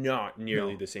is not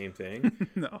nearly the same thing.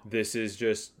 No. This is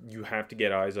just, you have to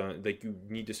get eyes on it. Like, you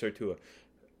need to start Tua.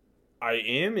 I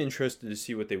am interested to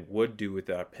see what they would do with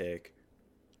that pick.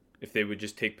 If they would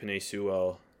just take Penei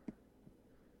Sewell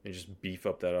and just beef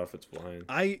up that offensive line.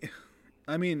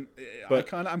 I mean, I'm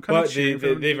kind of cheering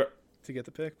for them to get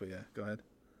the pick, but yeah, go ahead.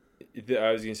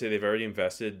 I was going to say, they've already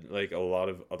invested, like, a lot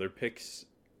of other picks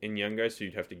in young guys, so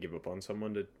you'd have to give up on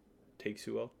someone to take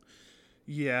Sewell.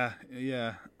 Yeah.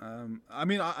 I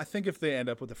mean, I think if they end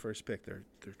up with the first pick, they're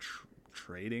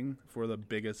trading for the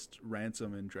biggest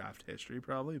ransom in draft history,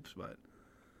 probably. But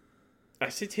I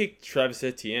say take Travis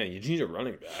Etienne. You need a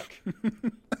running back.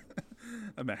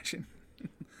 Imagine.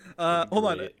 Hold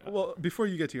on. Well, before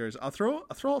you get to yours, I'll throw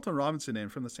Alton Robinson in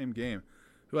from the same game,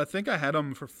 who I think I had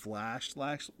him for flash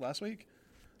last week.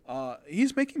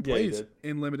 He's making Yeah, he plays did.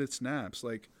 in limited snaps.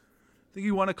 Like, I think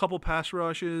he won a couple pass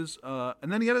rushes,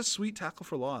 and then he had a sweet tackle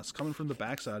for loss coming from the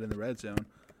backside in the red zone.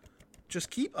 Just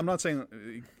keep. I'm not saying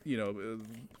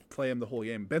play him the whole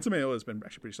game. Ben Semedo has been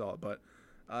actually pretty solid, but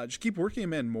just keep working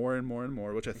him in more and more and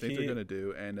more, which I think they're going to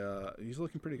do. And he's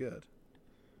looking pretty good.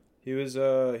 He was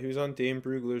on Dane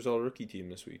Brugler's all rookie team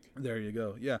this week. There you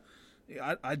go. Yeah,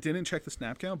 I didn't check the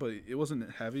snap count, but it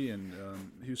wasn't heavy, and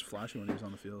he was flashy when he was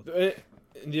on the field.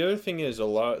 The other thing is a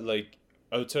lot like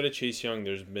outside of Chase Young,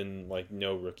 there's been like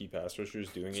no rookie pass rushers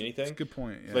doing anything. That's a good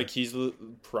point. Yeah. Like he's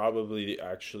probably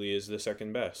actually is the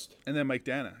second best. And then Mike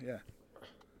Dana, yeah.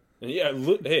 And yeah,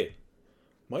 look, hey,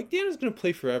 Mike Dana's gonna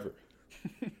play forever.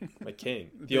 My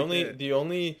king. The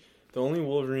only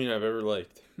Wolverine I've ever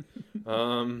liked.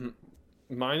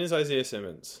 Mine is Isaiah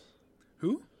Simmons.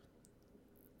 Who?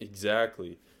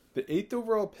 Exactly. The 8th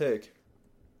overall pick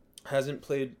hasn't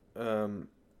played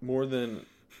more than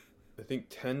I think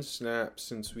 10 snaps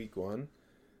since week 1.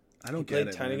 I don't get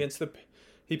it.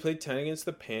 He played 10 against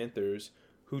the Panthers,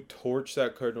 who torched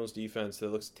that Cardinals defense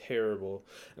that looks terrible.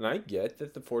 And I get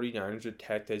that the 49ers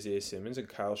attacked Isaiah Simmons, and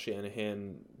Kyle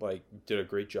Shanahan did a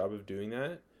great job of doing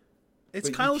that. It's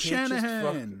Kyle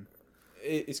Shanahan.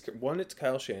 It's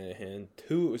Kyle Shanahan.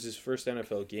 2, it was his first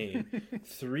NFL game.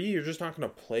 3, you're just not going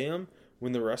to play him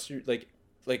when the rest of your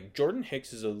like Jordan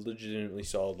Hicks is a legitimately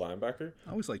solid linebacker.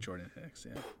 I always like Jordan Hicks,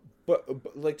 yeah.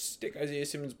 But stick Isaiah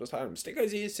Simmons beside him. Stick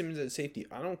Isaiah Simmons at safety.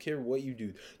 I don't care what you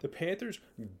do. The Panthers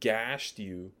gashed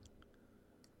you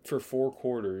for 4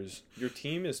 quarters. Your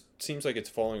team seems like it's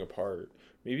falling apart.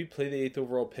 Maybe play the 8th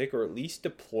overall pick, or at least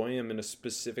deploy him in a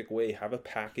specific way. Have a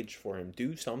package for him.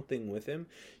 Do something with him.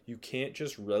 You can't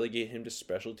just relegate him to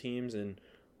special teams and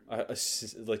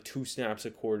 2 snaps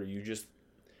a quarter.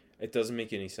 It doesn't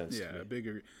make any sense. Yeah,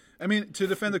 bigger. I mean, to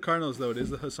defend the Cardinals, though, it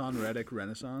is the Hassan Reddick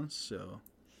renaissance, so...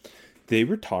 They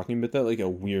were talking about that a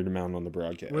weird amount on the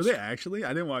broadcast. Were they actually? I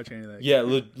didn't watch any of that. Yeah,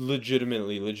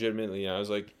 legitimately. I was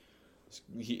like,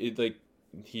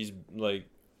 he's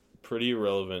pretty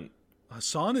irrelevant.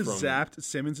 Hassan has zapped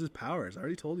Simmons' powers. I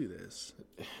already told you this.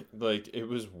 It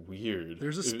was weird.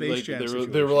 There's a Space Jam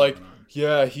situation They were like, going on.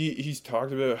 yeah, he's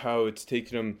talked about how it's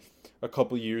taken him a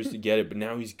couple years to get it, but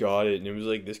now he's got it. And it was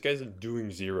like, this guy's doing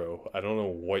 0. I don't know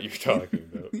what you're talking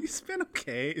about. He's been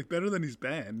okay. It's better than he's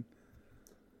been.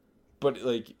 But,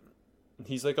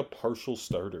 he's a partial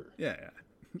starter. Yeah.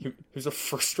 He was a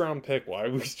first-round pick. Why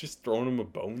was just throwing him a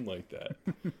bone like that?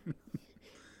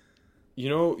 You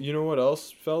know what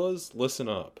else, fellas? Listen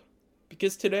up.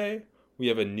 Because today, we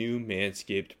have a new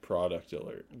Manscaped product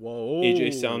alert. Whoa.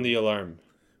 AJ, sound the alarm.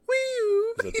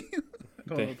 Wee!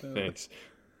 Thanks.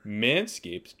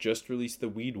 Manscaped just released the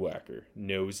Weed Whacker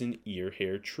nose and ear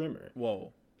hair trimmer.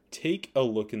 Whoa. Take a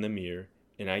look in the mirror,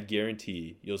 and I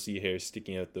guarantee you'll see hair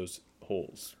sticking out those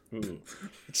holes. Ooh.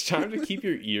 It's time to keep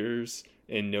your ears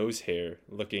and nose hair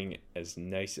looking as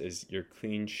nice as your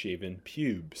clean-shaven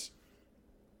pubes.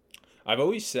 I've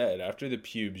always said, after the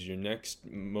pubes, your next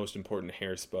most important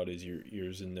hair spot is your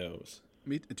ears and nose.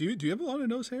 Do you have a lot of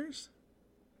nose hairs?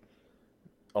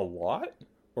 A lot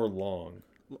or long?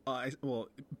 Well,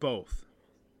 both.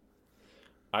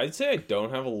 I'd say I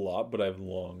don't have a lot, but I have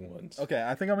long ones. Okay,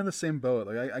 I think I'm in the same boat.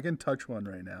 I can touch one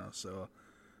right now, so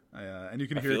and you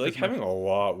can hear. I feel like having a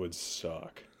lot would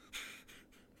suck.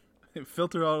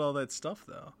 Filter out all that stuff,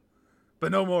 though.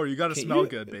 But no more. You got to smell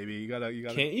good, baby. You gotta.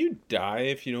 Can't you die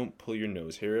if you don't pull your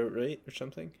nose hair out right or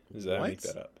something? Does that make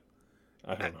that up?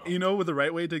 I don't know. You know what the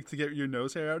right way to get your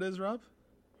nose hair out is, Rob?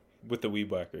 With the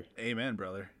weed whacker. Amen,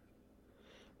 brother.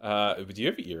 Do you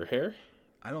have ear hair?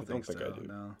 I don't think so. I do.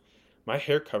 No. My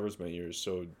hair covers my ears,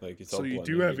 so it's all. So you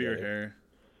do have ear hair.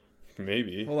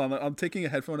 Maybe. Hold on, I'm taking a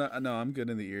headphone out. No, I'm good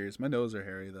in the ears. My nose are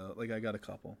hairy though. I got a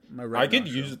couple. My right. I could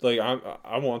use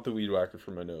I want the weed whacker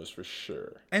for my nose for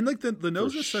sure. And the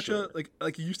nose is such a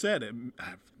like you said.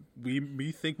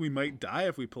 We think we might die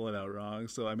if we pull it out wrong.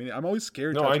 So I mean, I'm always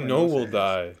scared. No, I know we'll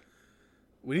die.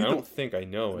 I don't think I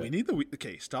know it. We need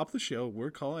okay. Stop the show.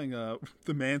 We're calling the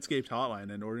Manscaped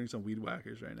hotline and ordering some weed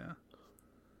whackers right now.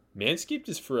 Manscaped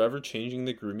is forever changing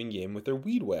the grooming game with their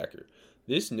Weed Whacker.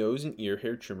 This nose and ear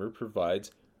hair trimmer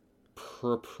provides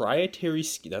proprietary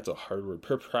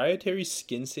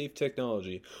skin-safe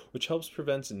technology, which helps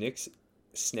prevent nicks,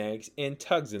 snags, and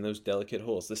tugs in those delicate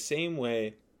holes. The same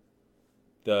way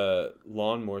the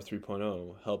Lawnmower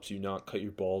 3.0 helps you not cut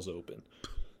your balls open.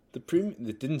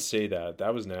 It didn't say that.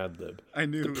 That was an ad-lib. I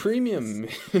knew.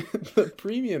 The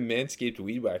premium Manscaped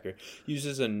Weed Whacker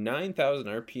uses a 9,000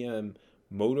 RPM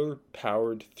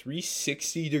motor-powered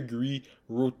 360-degree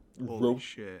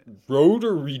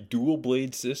rotary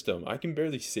dual-blade system. I can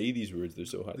barely say these words. They're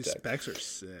so high-tech. These specs are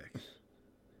sick.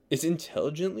 It's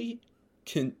intelligently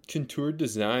contoured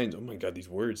design. Oh my god, these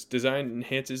words. Design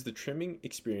enhances the trimming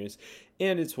experience,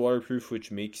 and it's waterproof,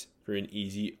 which makes for an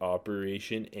easy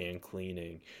operation and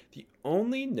cleaning. The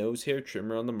only nose hair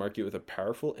trimmer on the market with a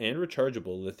powerful and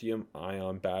rechargeable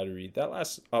lithium-ion battery that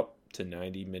lasts up to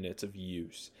 90 minutes of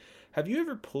use. Have you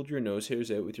ever pulled your nose hairs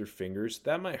out with your fingers?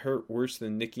 That might hurt worse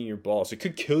than nicking your balls. It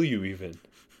could kill you even.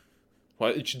 Why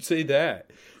it should say that.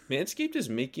 Manscaped is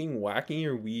making whacking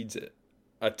your weeds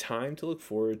a time to look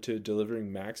forward to,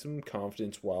 delivering maximum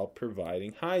confidence while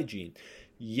providing hygiene.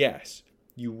 Yes,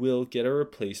 you will get a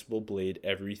replaceable blade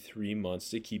every 3 months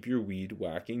to keep your weed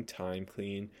whacking time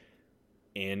clean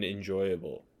and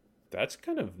enjoyable. That's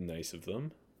kind of nice of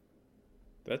them.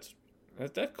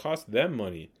 That cost them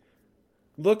money.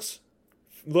 Look,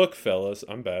 fellas,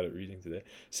 I'm bad at reading today.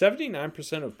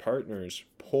 79% of partners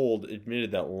polled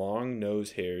admitted that long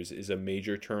nose hairs is a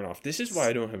major turnoff. This is why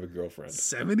I don't have a girlfriend.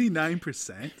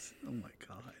 79%? Oh my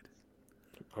god.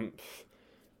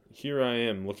 Here I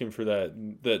am looking for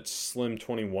that slim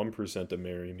 21% to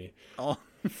marry me.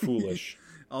 Foolish.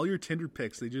 All your Tinder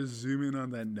pics, they just zoom in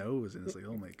on that nose, and it's like,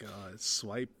 oh my god,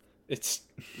 swipe. It's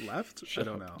left. I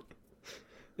don't know.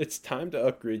 It's time to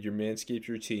upgrade your Manscaped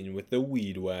routine with the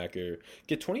Weed Whacker.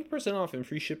 Get 20% off and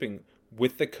free shipping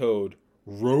with the code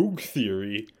Rogue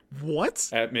Theory. What?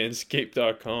 At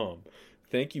manscaped.com.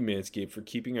 Thank you, Manscaped, for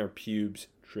keeping our pubes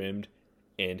trimmed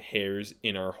and hairs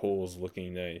in our holes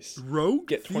looking nice. Rogue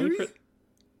Get 20%.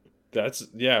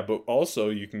 But also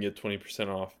you can get 20%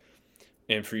 off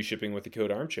and free shipping with the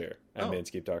code Armchair at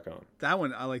manscaped.com. That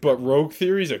one I like. But Rogue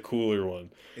Theory is a cooler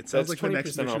one. It sounds That's like the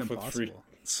next Mission off with Impossible. free.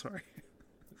 Sorry.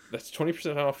 That's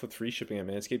 20% off with free shipping at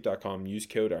manscaped.com. Use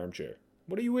code Armchair.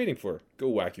 What are you waiting for? Go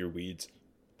whack your weeds.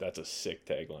 That's a sick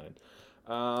tagline.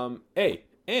 Hey,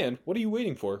 and what are you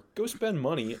waiting for? Go spend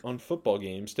money on football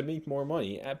games to make more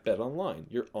money at BetOnline,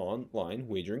 your online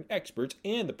wagering experts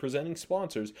and the presenting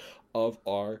sponsors of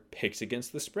our picks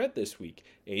against the spread this week.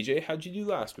 AJ, how'd you do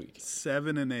last week?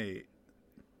 7-8.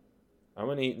 I'm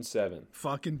an 8-7.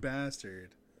 Fucking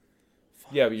bastard.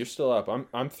 Yeah, but you're still up. I'm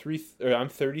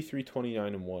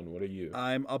 33-29-1. What are you?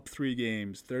 I'm up 3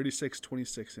 games,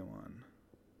 36-26-1.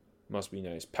 Must be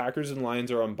nice. Packers and Lions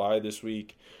are on bye this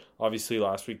week. Obviously,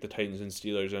 last week the Titans and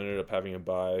Steelers ended up having a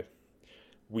bye.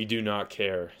 We do not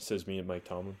care, says me and Mike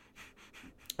Tomlin.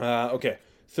 Okay,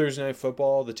 Thursday Night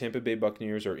Football. The Tampa Bay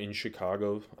Buccaneers are in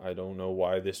Chicago. I don't know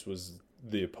why this was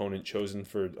the opponent chosen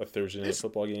for a Thursday Night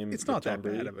Football game. It's not that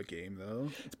bad of a game, though.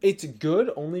 It's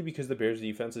good only because the Bears'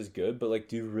 defense is good, but, like,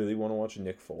 do you really want to watch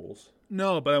Nick Foles?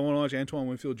 No, but I want to watch Antoine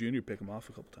Winfield Jr. pick him off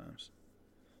a couple times.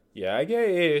 Yeah, I get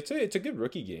it. It's a good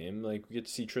rookie game. Like, we get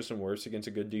to see Tristan Wirfs against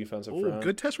a good defensive front.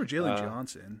 Good test for Jalen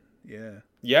Johnson. Yeah.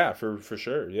 Yeah, for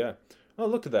sure, yeah. Oh,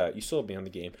 look at that. You sold me on the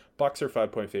game. Bucs are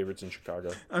 5-point favorites in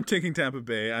Chicago. I'm taking Tampa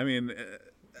Bay. I mean,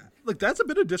 look, that's a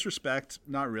bit of disrespect.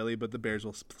 Not really, but the Bears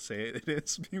will say it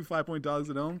is, being 5-point dogs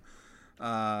at home.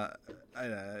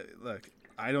 Look,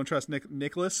 I don't trust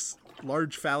Nicholas,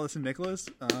 large phallus and Nicholas.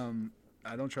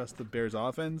 I don't trust the Bears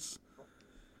offense.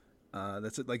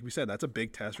 That's it. Like we said, that's a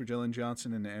big test for Jalen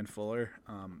Johnson and Fuller.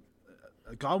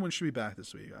 Godwin should be back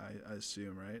this week, I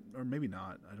assume, right? Or maybe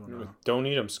not. I don't know. Don't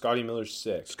need him. Scotty Miller's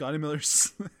sick. Scotty Miller's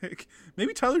sick.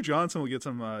 Maybe Tyler Johnson will get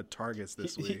some targets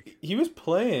this week. He was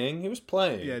playing.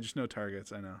 Yeah, just no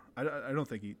targets. I know. I don't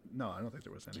think I don't think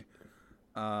there was any.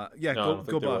 Go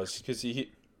Bucks. Because the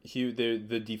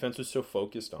defense was so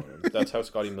focused on him. That's how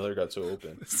Scotty Miller got so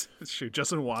open. Shoot,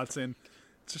 Justin Watson.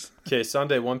 Okay,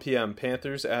 Sunday, 1 p.m.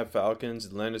 Panthers at Falcons.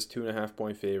 Atlanta's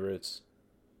 2.5-point favorites.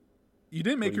 You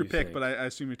didn't make your pick, but I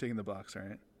assume you're taking the Bucs,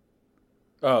 right?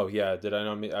 Oh, yeah. Did I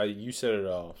not? You said it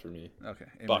all for me. Okay.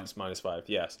 Bucs -5,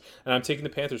 yes. And I'm taking the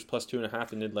Panthers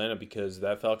 +2.5 in Atlanta because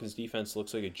that Falcons defense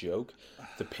looks like a joke.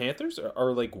 The Panthers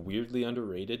are like weirdly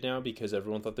underrated now because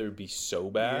everyone thought they would be so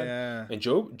bad. Yeah. And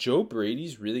Joe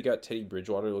Brady's really got Teddy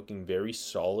Bridgewater looking very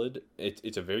solid.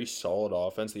 It's a very solid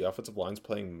offense. The offensive line's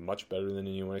playing much better than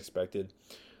anyone expected.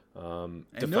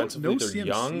 Defensively, no they're CMC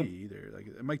young either.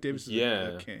 Like Mike Davis is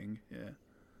a king. Yeah.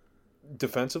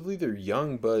 Defensively, they're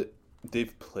young, but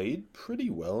they've played pretty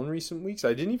well in recent weeks.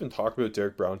 I didn't even talk about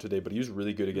Derek Brown today, but he was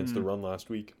really good against the run last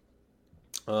week.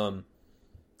 I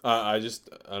don't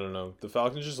know. The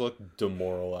Falcons just look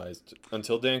demoralized.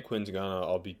 Until Dan Quinn's gone,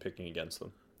 I'll be picking against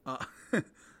them.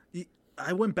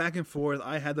 I went back and forth.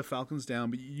 I had the Falcons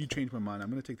down, but you changed my mind. I'm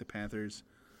going to take the Panthers.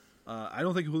 I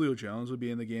don't think Julio Jones would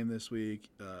be in the game this week.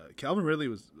 Calvin Ridley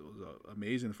was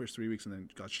amazing the first 3 weeks and then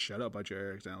got shut out by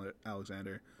Jared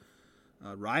Alexander.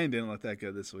 Ryan didn't look that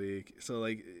good this week. So,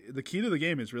 like, the key to the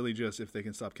game is really just if they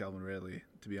can stop Calvin Ridley,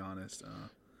 to be honest.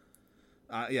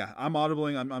 Yeah, I'm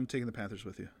audibling. I'm taking the Panthers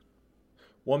with you.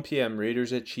 1 p.m.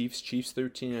 Raiders at Chiefs. Chiefs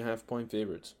 13.5-point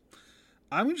favorites.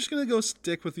 I'm just going to go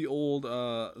stick with the old,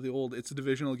 it's a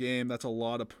divisional game. That's a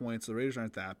lot of points. The Raiders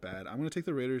aren't that bad. I'm going to take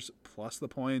the Raiders plus the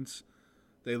points.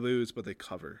 They lose, but they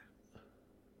cover.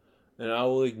 And I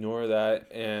will ignore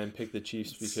that and pick the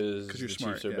Chiefs because the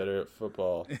smart, Chiefs are better at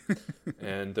football.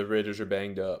 And the Raiders are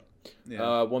banged up.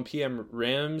 Yeah. 1 p.m.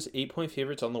 Rams 8-point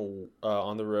favorites on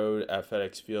the road at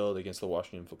FedEx Field against the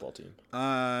Washington football team.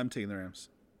 I'm taking the Rams.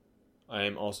 I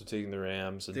am also taking the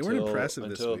Rams. They weren't impressive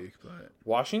this week, but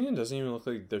Washington doesn't even look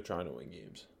like they're trying to win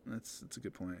games. That's a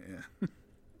good point.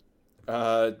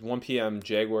 Yeah. 1 p.m.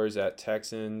 Jaguars at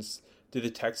Texans. Did the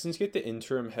Texans get the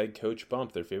interim head coach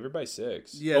bump? They're favored by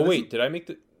 6. Yeah. Oh wait, did I make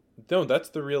the? No, that's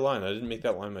the real line. I didn't make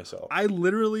that line myself. I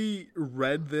literally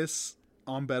read this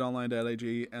on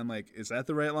betonline.ag and like, is that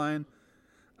the right line?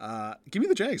 Give me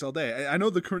the Jags all day. I know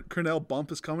the Cornell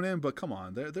bump is coming in, but come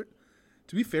on, they're to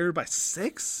be favored by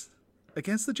 6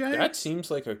 against the Jags. That seems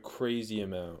like a crazy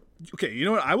amount. Okay, you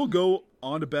know what? I will go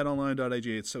on to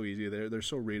betonline.ag. It's so easy. They're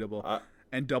so readable,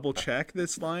 and double check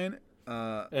this line.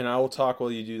 And I will talk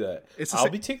while you do that. I'll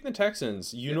be taking the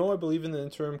Texans. You know I believe in the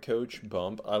interim coach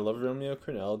bump. I love Romeo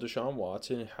Crennel. Deshaun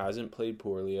Watson hasn't played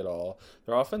poorly at all.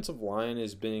 Their offensive line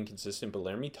has been inconsistent, but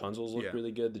Laramie Tunsil's looked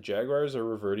really good. The Jaguars are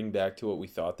reverting back to what we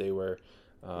thought they were.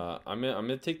 I'm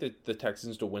gonna take the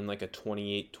Texans to win like a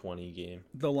 28-20 game.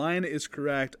 The line is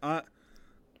correct.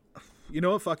 You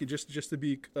know what? Fuck it. Just to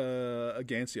be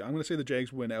against you, I'm gonna say the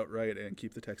Jags win outright and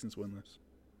keep the Texans winless.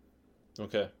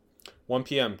 Okay. 1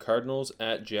 p.m. Cardinals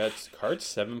at Jets. Cards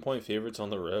 7-point favorites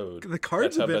on the road. The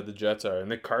Cards. That's how bad the Jets are,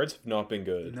 and the Cards have not been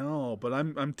good. No, but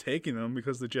I'm taking them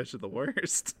because the Jets are the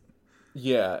worst.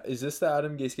 Yeah, is this the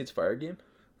Adam Gase gets fired game?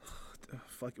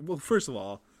 Fuck. Well, first of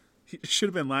all, it should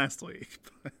have been last week.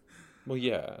 Well,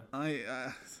 yeah. I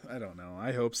don't know.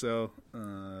 I hope so.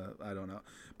 I don't know.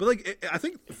 But like, I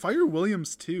think fire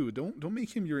Williams too. Don't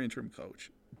make him your interim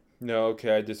coach. No,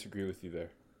 okay, I disagree with you there.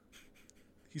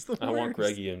 He's the worst. I want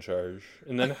Greggy in charge,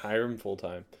 and then hire him full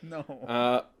time.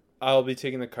 No. I'll be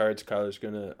taking the Cards. Kyler's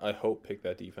gonna, I hope, pick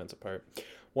that defense apart.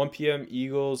 1 p.m.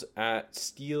 Eagles at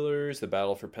Steelers. The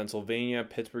battle for Pennsylvania.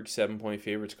 Pittsburgh 7-point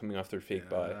favorites coming off their fake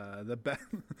bye. The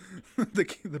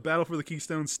battle for the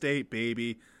Keystone State,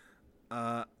 baby.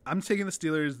 I'm taking the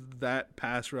Steelers. That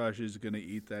pass rush is gonna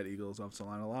eat that Eagles offensive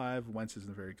line alive. Wentz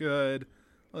isn't very good.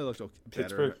 Well, it looked better.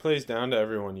 Pittsburgh plays down to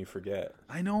everyone, you forget.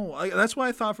 I know. That's why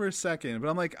I thought for a second. But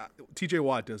I'm like, TJ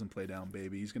Watt doesn't play down,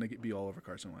 baby. He's going to be all over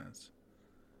Carson Wentz.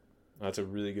 That's a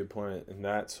really good point, and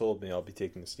that sold me. I'll be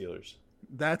taking the Steelers.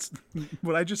 That's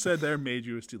what I just said there made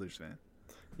you a Steelers fan.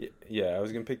 Yeah, I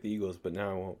was going to pick the Eagles, but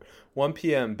now I won't. 1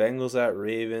 p.m., Bengals at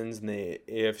Ravens in the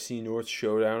AFC North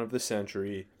showdown of the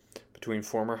century between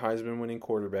former Heisman-winning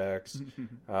quarterbacks.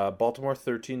 Baltimore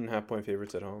 13.5-point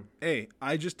favorites at home. Hey,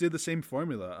 I just did the same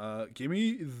formula. Give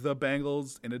me the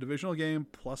Bengals in a divisional game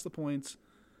plus the points.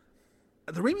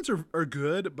 The Ravens are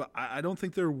good, but I don't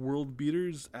think they're world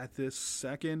beaters at this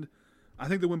second. I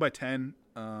think they win by 10,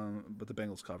 but the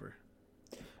Bengals cover.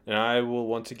 And I will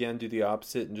once again do the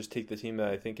opposite and just take the team that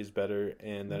I think is better,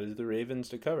 and that is the Ravens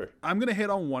to cover. I'm going to hit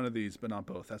on one of these, but not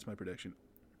both. That's my prediction.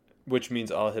 Which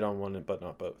means I'll hit on one, but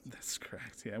not both. That's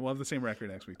correct. Yeah, we'll have the same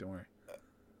record next week. Don't worry.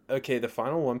 Okay, the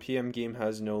final 1 p.m. game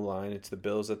has no line. It's the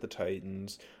Bills at the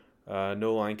Titans.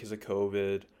 No line because of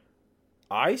COVID.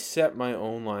 I set my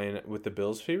own line with the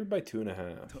Bills favored by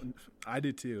 2.5. I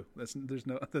did too.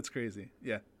 That's crazy.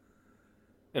 Yeah.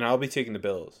 And I'll be taking the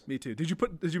Bills. Me too. Did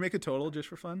you make a total just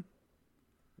for fun?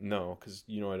 No, because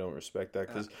I don't respect that.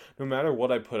 Because no matter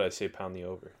what I put, I say pound the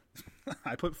over.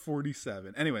 I put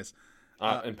 47. Anyways.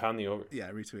 And pound the over.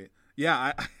 Yeah, retweet.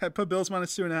 Yeah, I put Bills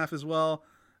minus 2.5 as well.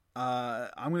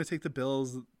 I'm going to take the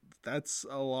Bills. That's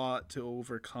a lot to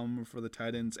overcome for the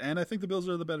Titans, and I think the Bills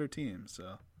are the better team.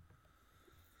 So,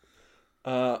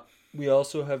 we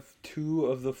also have 2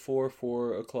 of the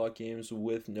 4 o'clock games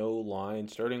with no line.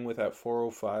 Starting with at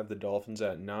 4:05, the Dolphins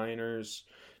at Niners.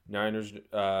 Niners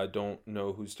don't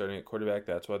know who's starting at quarterback.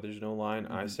 That's why there's no line.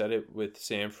 I set it with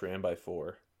San Fran by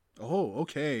 4. Oh,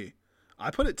 okay. I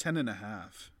put it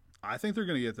 10.5. I think they're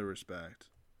going to get the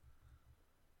respect.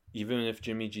 Even if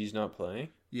Jimmy G's not playing?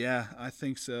 Yeah, I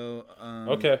think so.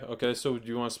 Okay. So do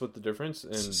you want to split the difference?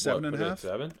 And 7.5?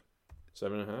 7?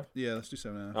 7.5? Yeah, let's do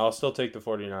 7.5. I'll still take the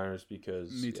 49ers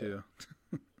because... Me too.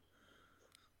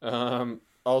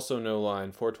 Also, no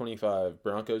line. 425.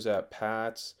 Broncos at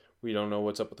Pats. We don't know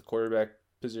what's up with the quarterback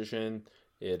position.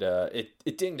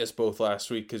 It dinged us both last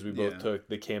week because we both took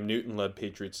the Cam Newton-led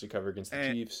Patriots to cover against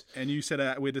the Chiefs. And you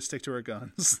said we had to stick to our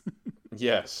guns.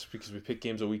 Yes, because we pick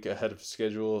games a week ahead of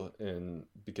schedule and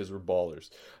because we're ballers.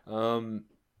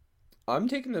 I'm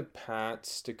taking the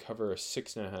Pats to cover a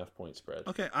 6.5 point spread.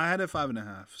 Okay, I had a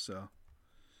 5.5, so.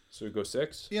 So we go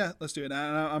 6? Yeah, let's do it.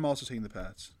 I'm also taking the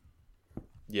Pats.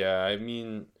 Yeah, I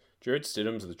mean, Jared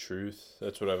Stidham's the truth.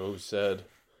 That's what I've always said.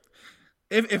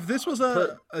 If this was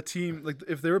a team, like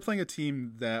if they were playing a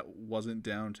team that wasn't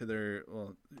down to their,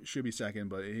 well, should be second,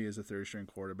 but he is a third string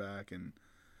quarterback and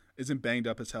isn't banged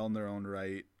up as hell in their own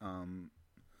right. I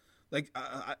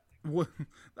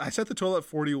set the total at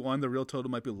 41. The real total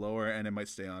might be lower, and it might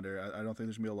stay under. I don't think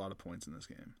there's gonna be a lot of points in this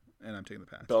game, and I'm taking the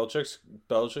Pats.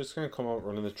 Belichick's gonna come out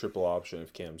running the triple option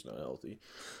if Cam's not healthy.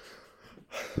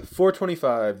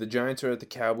 425. The Giants are at the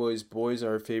Cowboys. Boys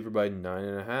are favored by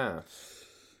 9.5.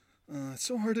 It's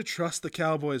so hard to trust the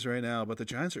Cowboys right now, but the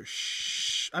Giants are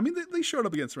I mean, they showed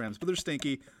up against the Rams, but they're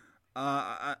stinky.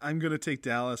 I'm gonna take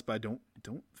Dallas, but I don't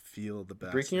feel the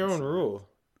best. Breaking your own rule.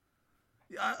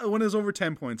 When it's over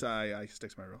 10 points, I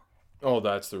stick to my rule. Oh,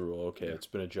 that's the rule. Okay, it's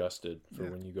been adjusted for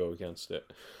when you go against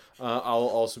it. I'll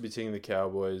also be taking the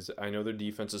Cowboys. I know their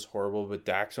defense is horrible, but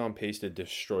Dak's on pace to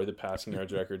destroy the passing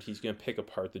yards record. He's going to pick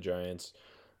apart the Giants.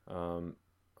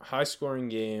 High-scoring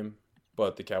game,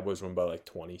 but the Cowboys win by like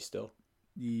 20 still.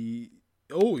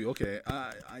 Okay.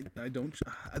 I don't.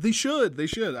 They should.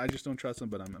 I just don't trust them,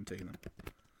 but I'm taking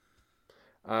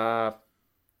them.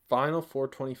 Final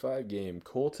 425 game.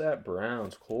 Colts at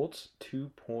Browns. Colts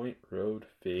 2-point road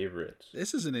favorites.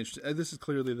 This is an interesting. This is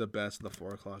clearly the best of the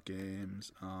 4:00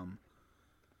 games.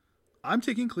 I'm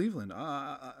taking Cleveland.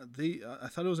 I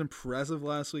thought it was impressive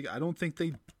last week. I don't think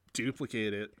they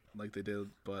duplicate it like they did,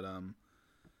 but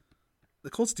the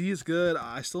Colts D is good.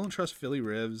 I still don't trust Philly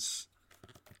Rivs.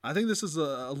 I think this is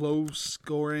a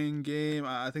low-scoring game.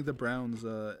 I think the Browns.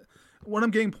 When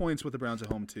I'm getting points with the Browns at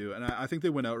home too, and I think they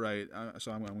win outright.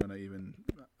 So I'm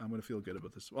gonna feel good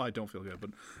about this. Well, I don't feel good,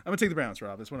 but I'm gonna take the Browns,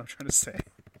 Rob. That's what I'm trying to say.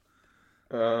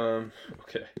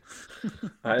 Okay.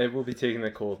 I will be taking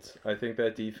the Colts. I think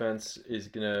that defense is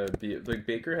gonna be like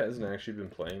Baker hasn't actually been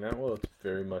playing that well. It's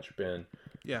very much been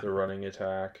the running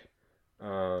attack.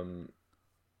 And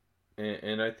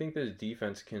I think this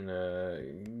defense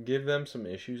can give them some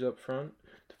issues up front.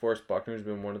 DeForest Buckner's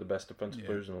been one of the best defensive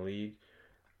players in the league.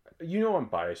 You know I'm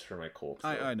biased for my Colts.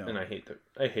 I know, and I hate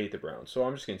the Browns, so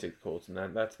I'm just gonna take the Colts,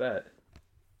 and that's that.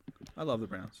 I love the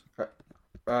Browns.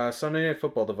 Sunday Night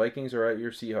Football. The Vikings are at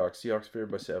your Seahawks. Seahawks favored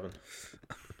by 7.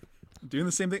 Doing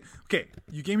the same thing. Okay,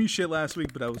 you gave me shit last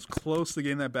week, but I was close to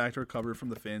getting that backdoor cover from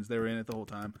the Finns. They were in it the whole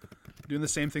time. Doing the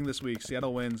same thing this week.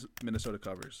 Seattle wins. Minnesota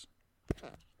covers.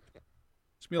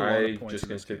 It's gonna be a lot of points. Just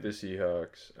gonna take the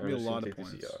Seahawks.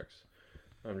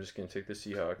 I'm just going to take the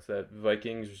Seahawks. That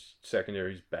Vikings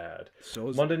secondary is bad.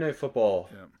 Monday Night Football.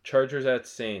 Yeah. Chargers at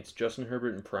Saints. Justin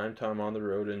Herbert in primetime on the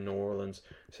road in New Orleans.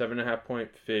 7.5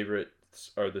 point favorites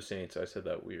are the Saints. I said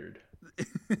that weird.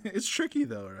 It's tricky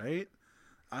though, right?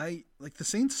 The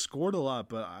Saints scored a lot,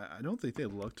 but I don't think they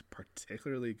looked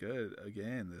particularly good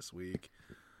again this week.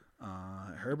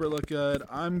 Herbert looked good.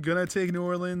 I'm going to take New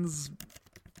Orleans.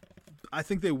 I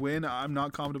think they win. I'm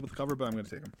not confident with the cover, but I'm going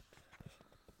to take them.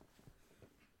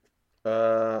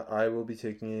 I will be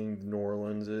taking New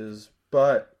Orleans',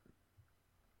 but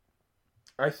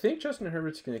I think Justin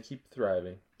Herbert's going to keep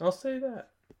thriving. I'll say that.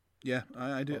 Yeah,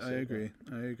 I do. I agree.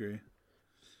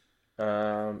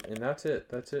 And that's it.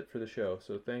 That's it for the show.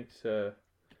 So thanks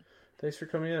for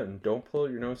coming in. Don't pull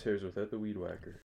your nose hairs without the weed whacker.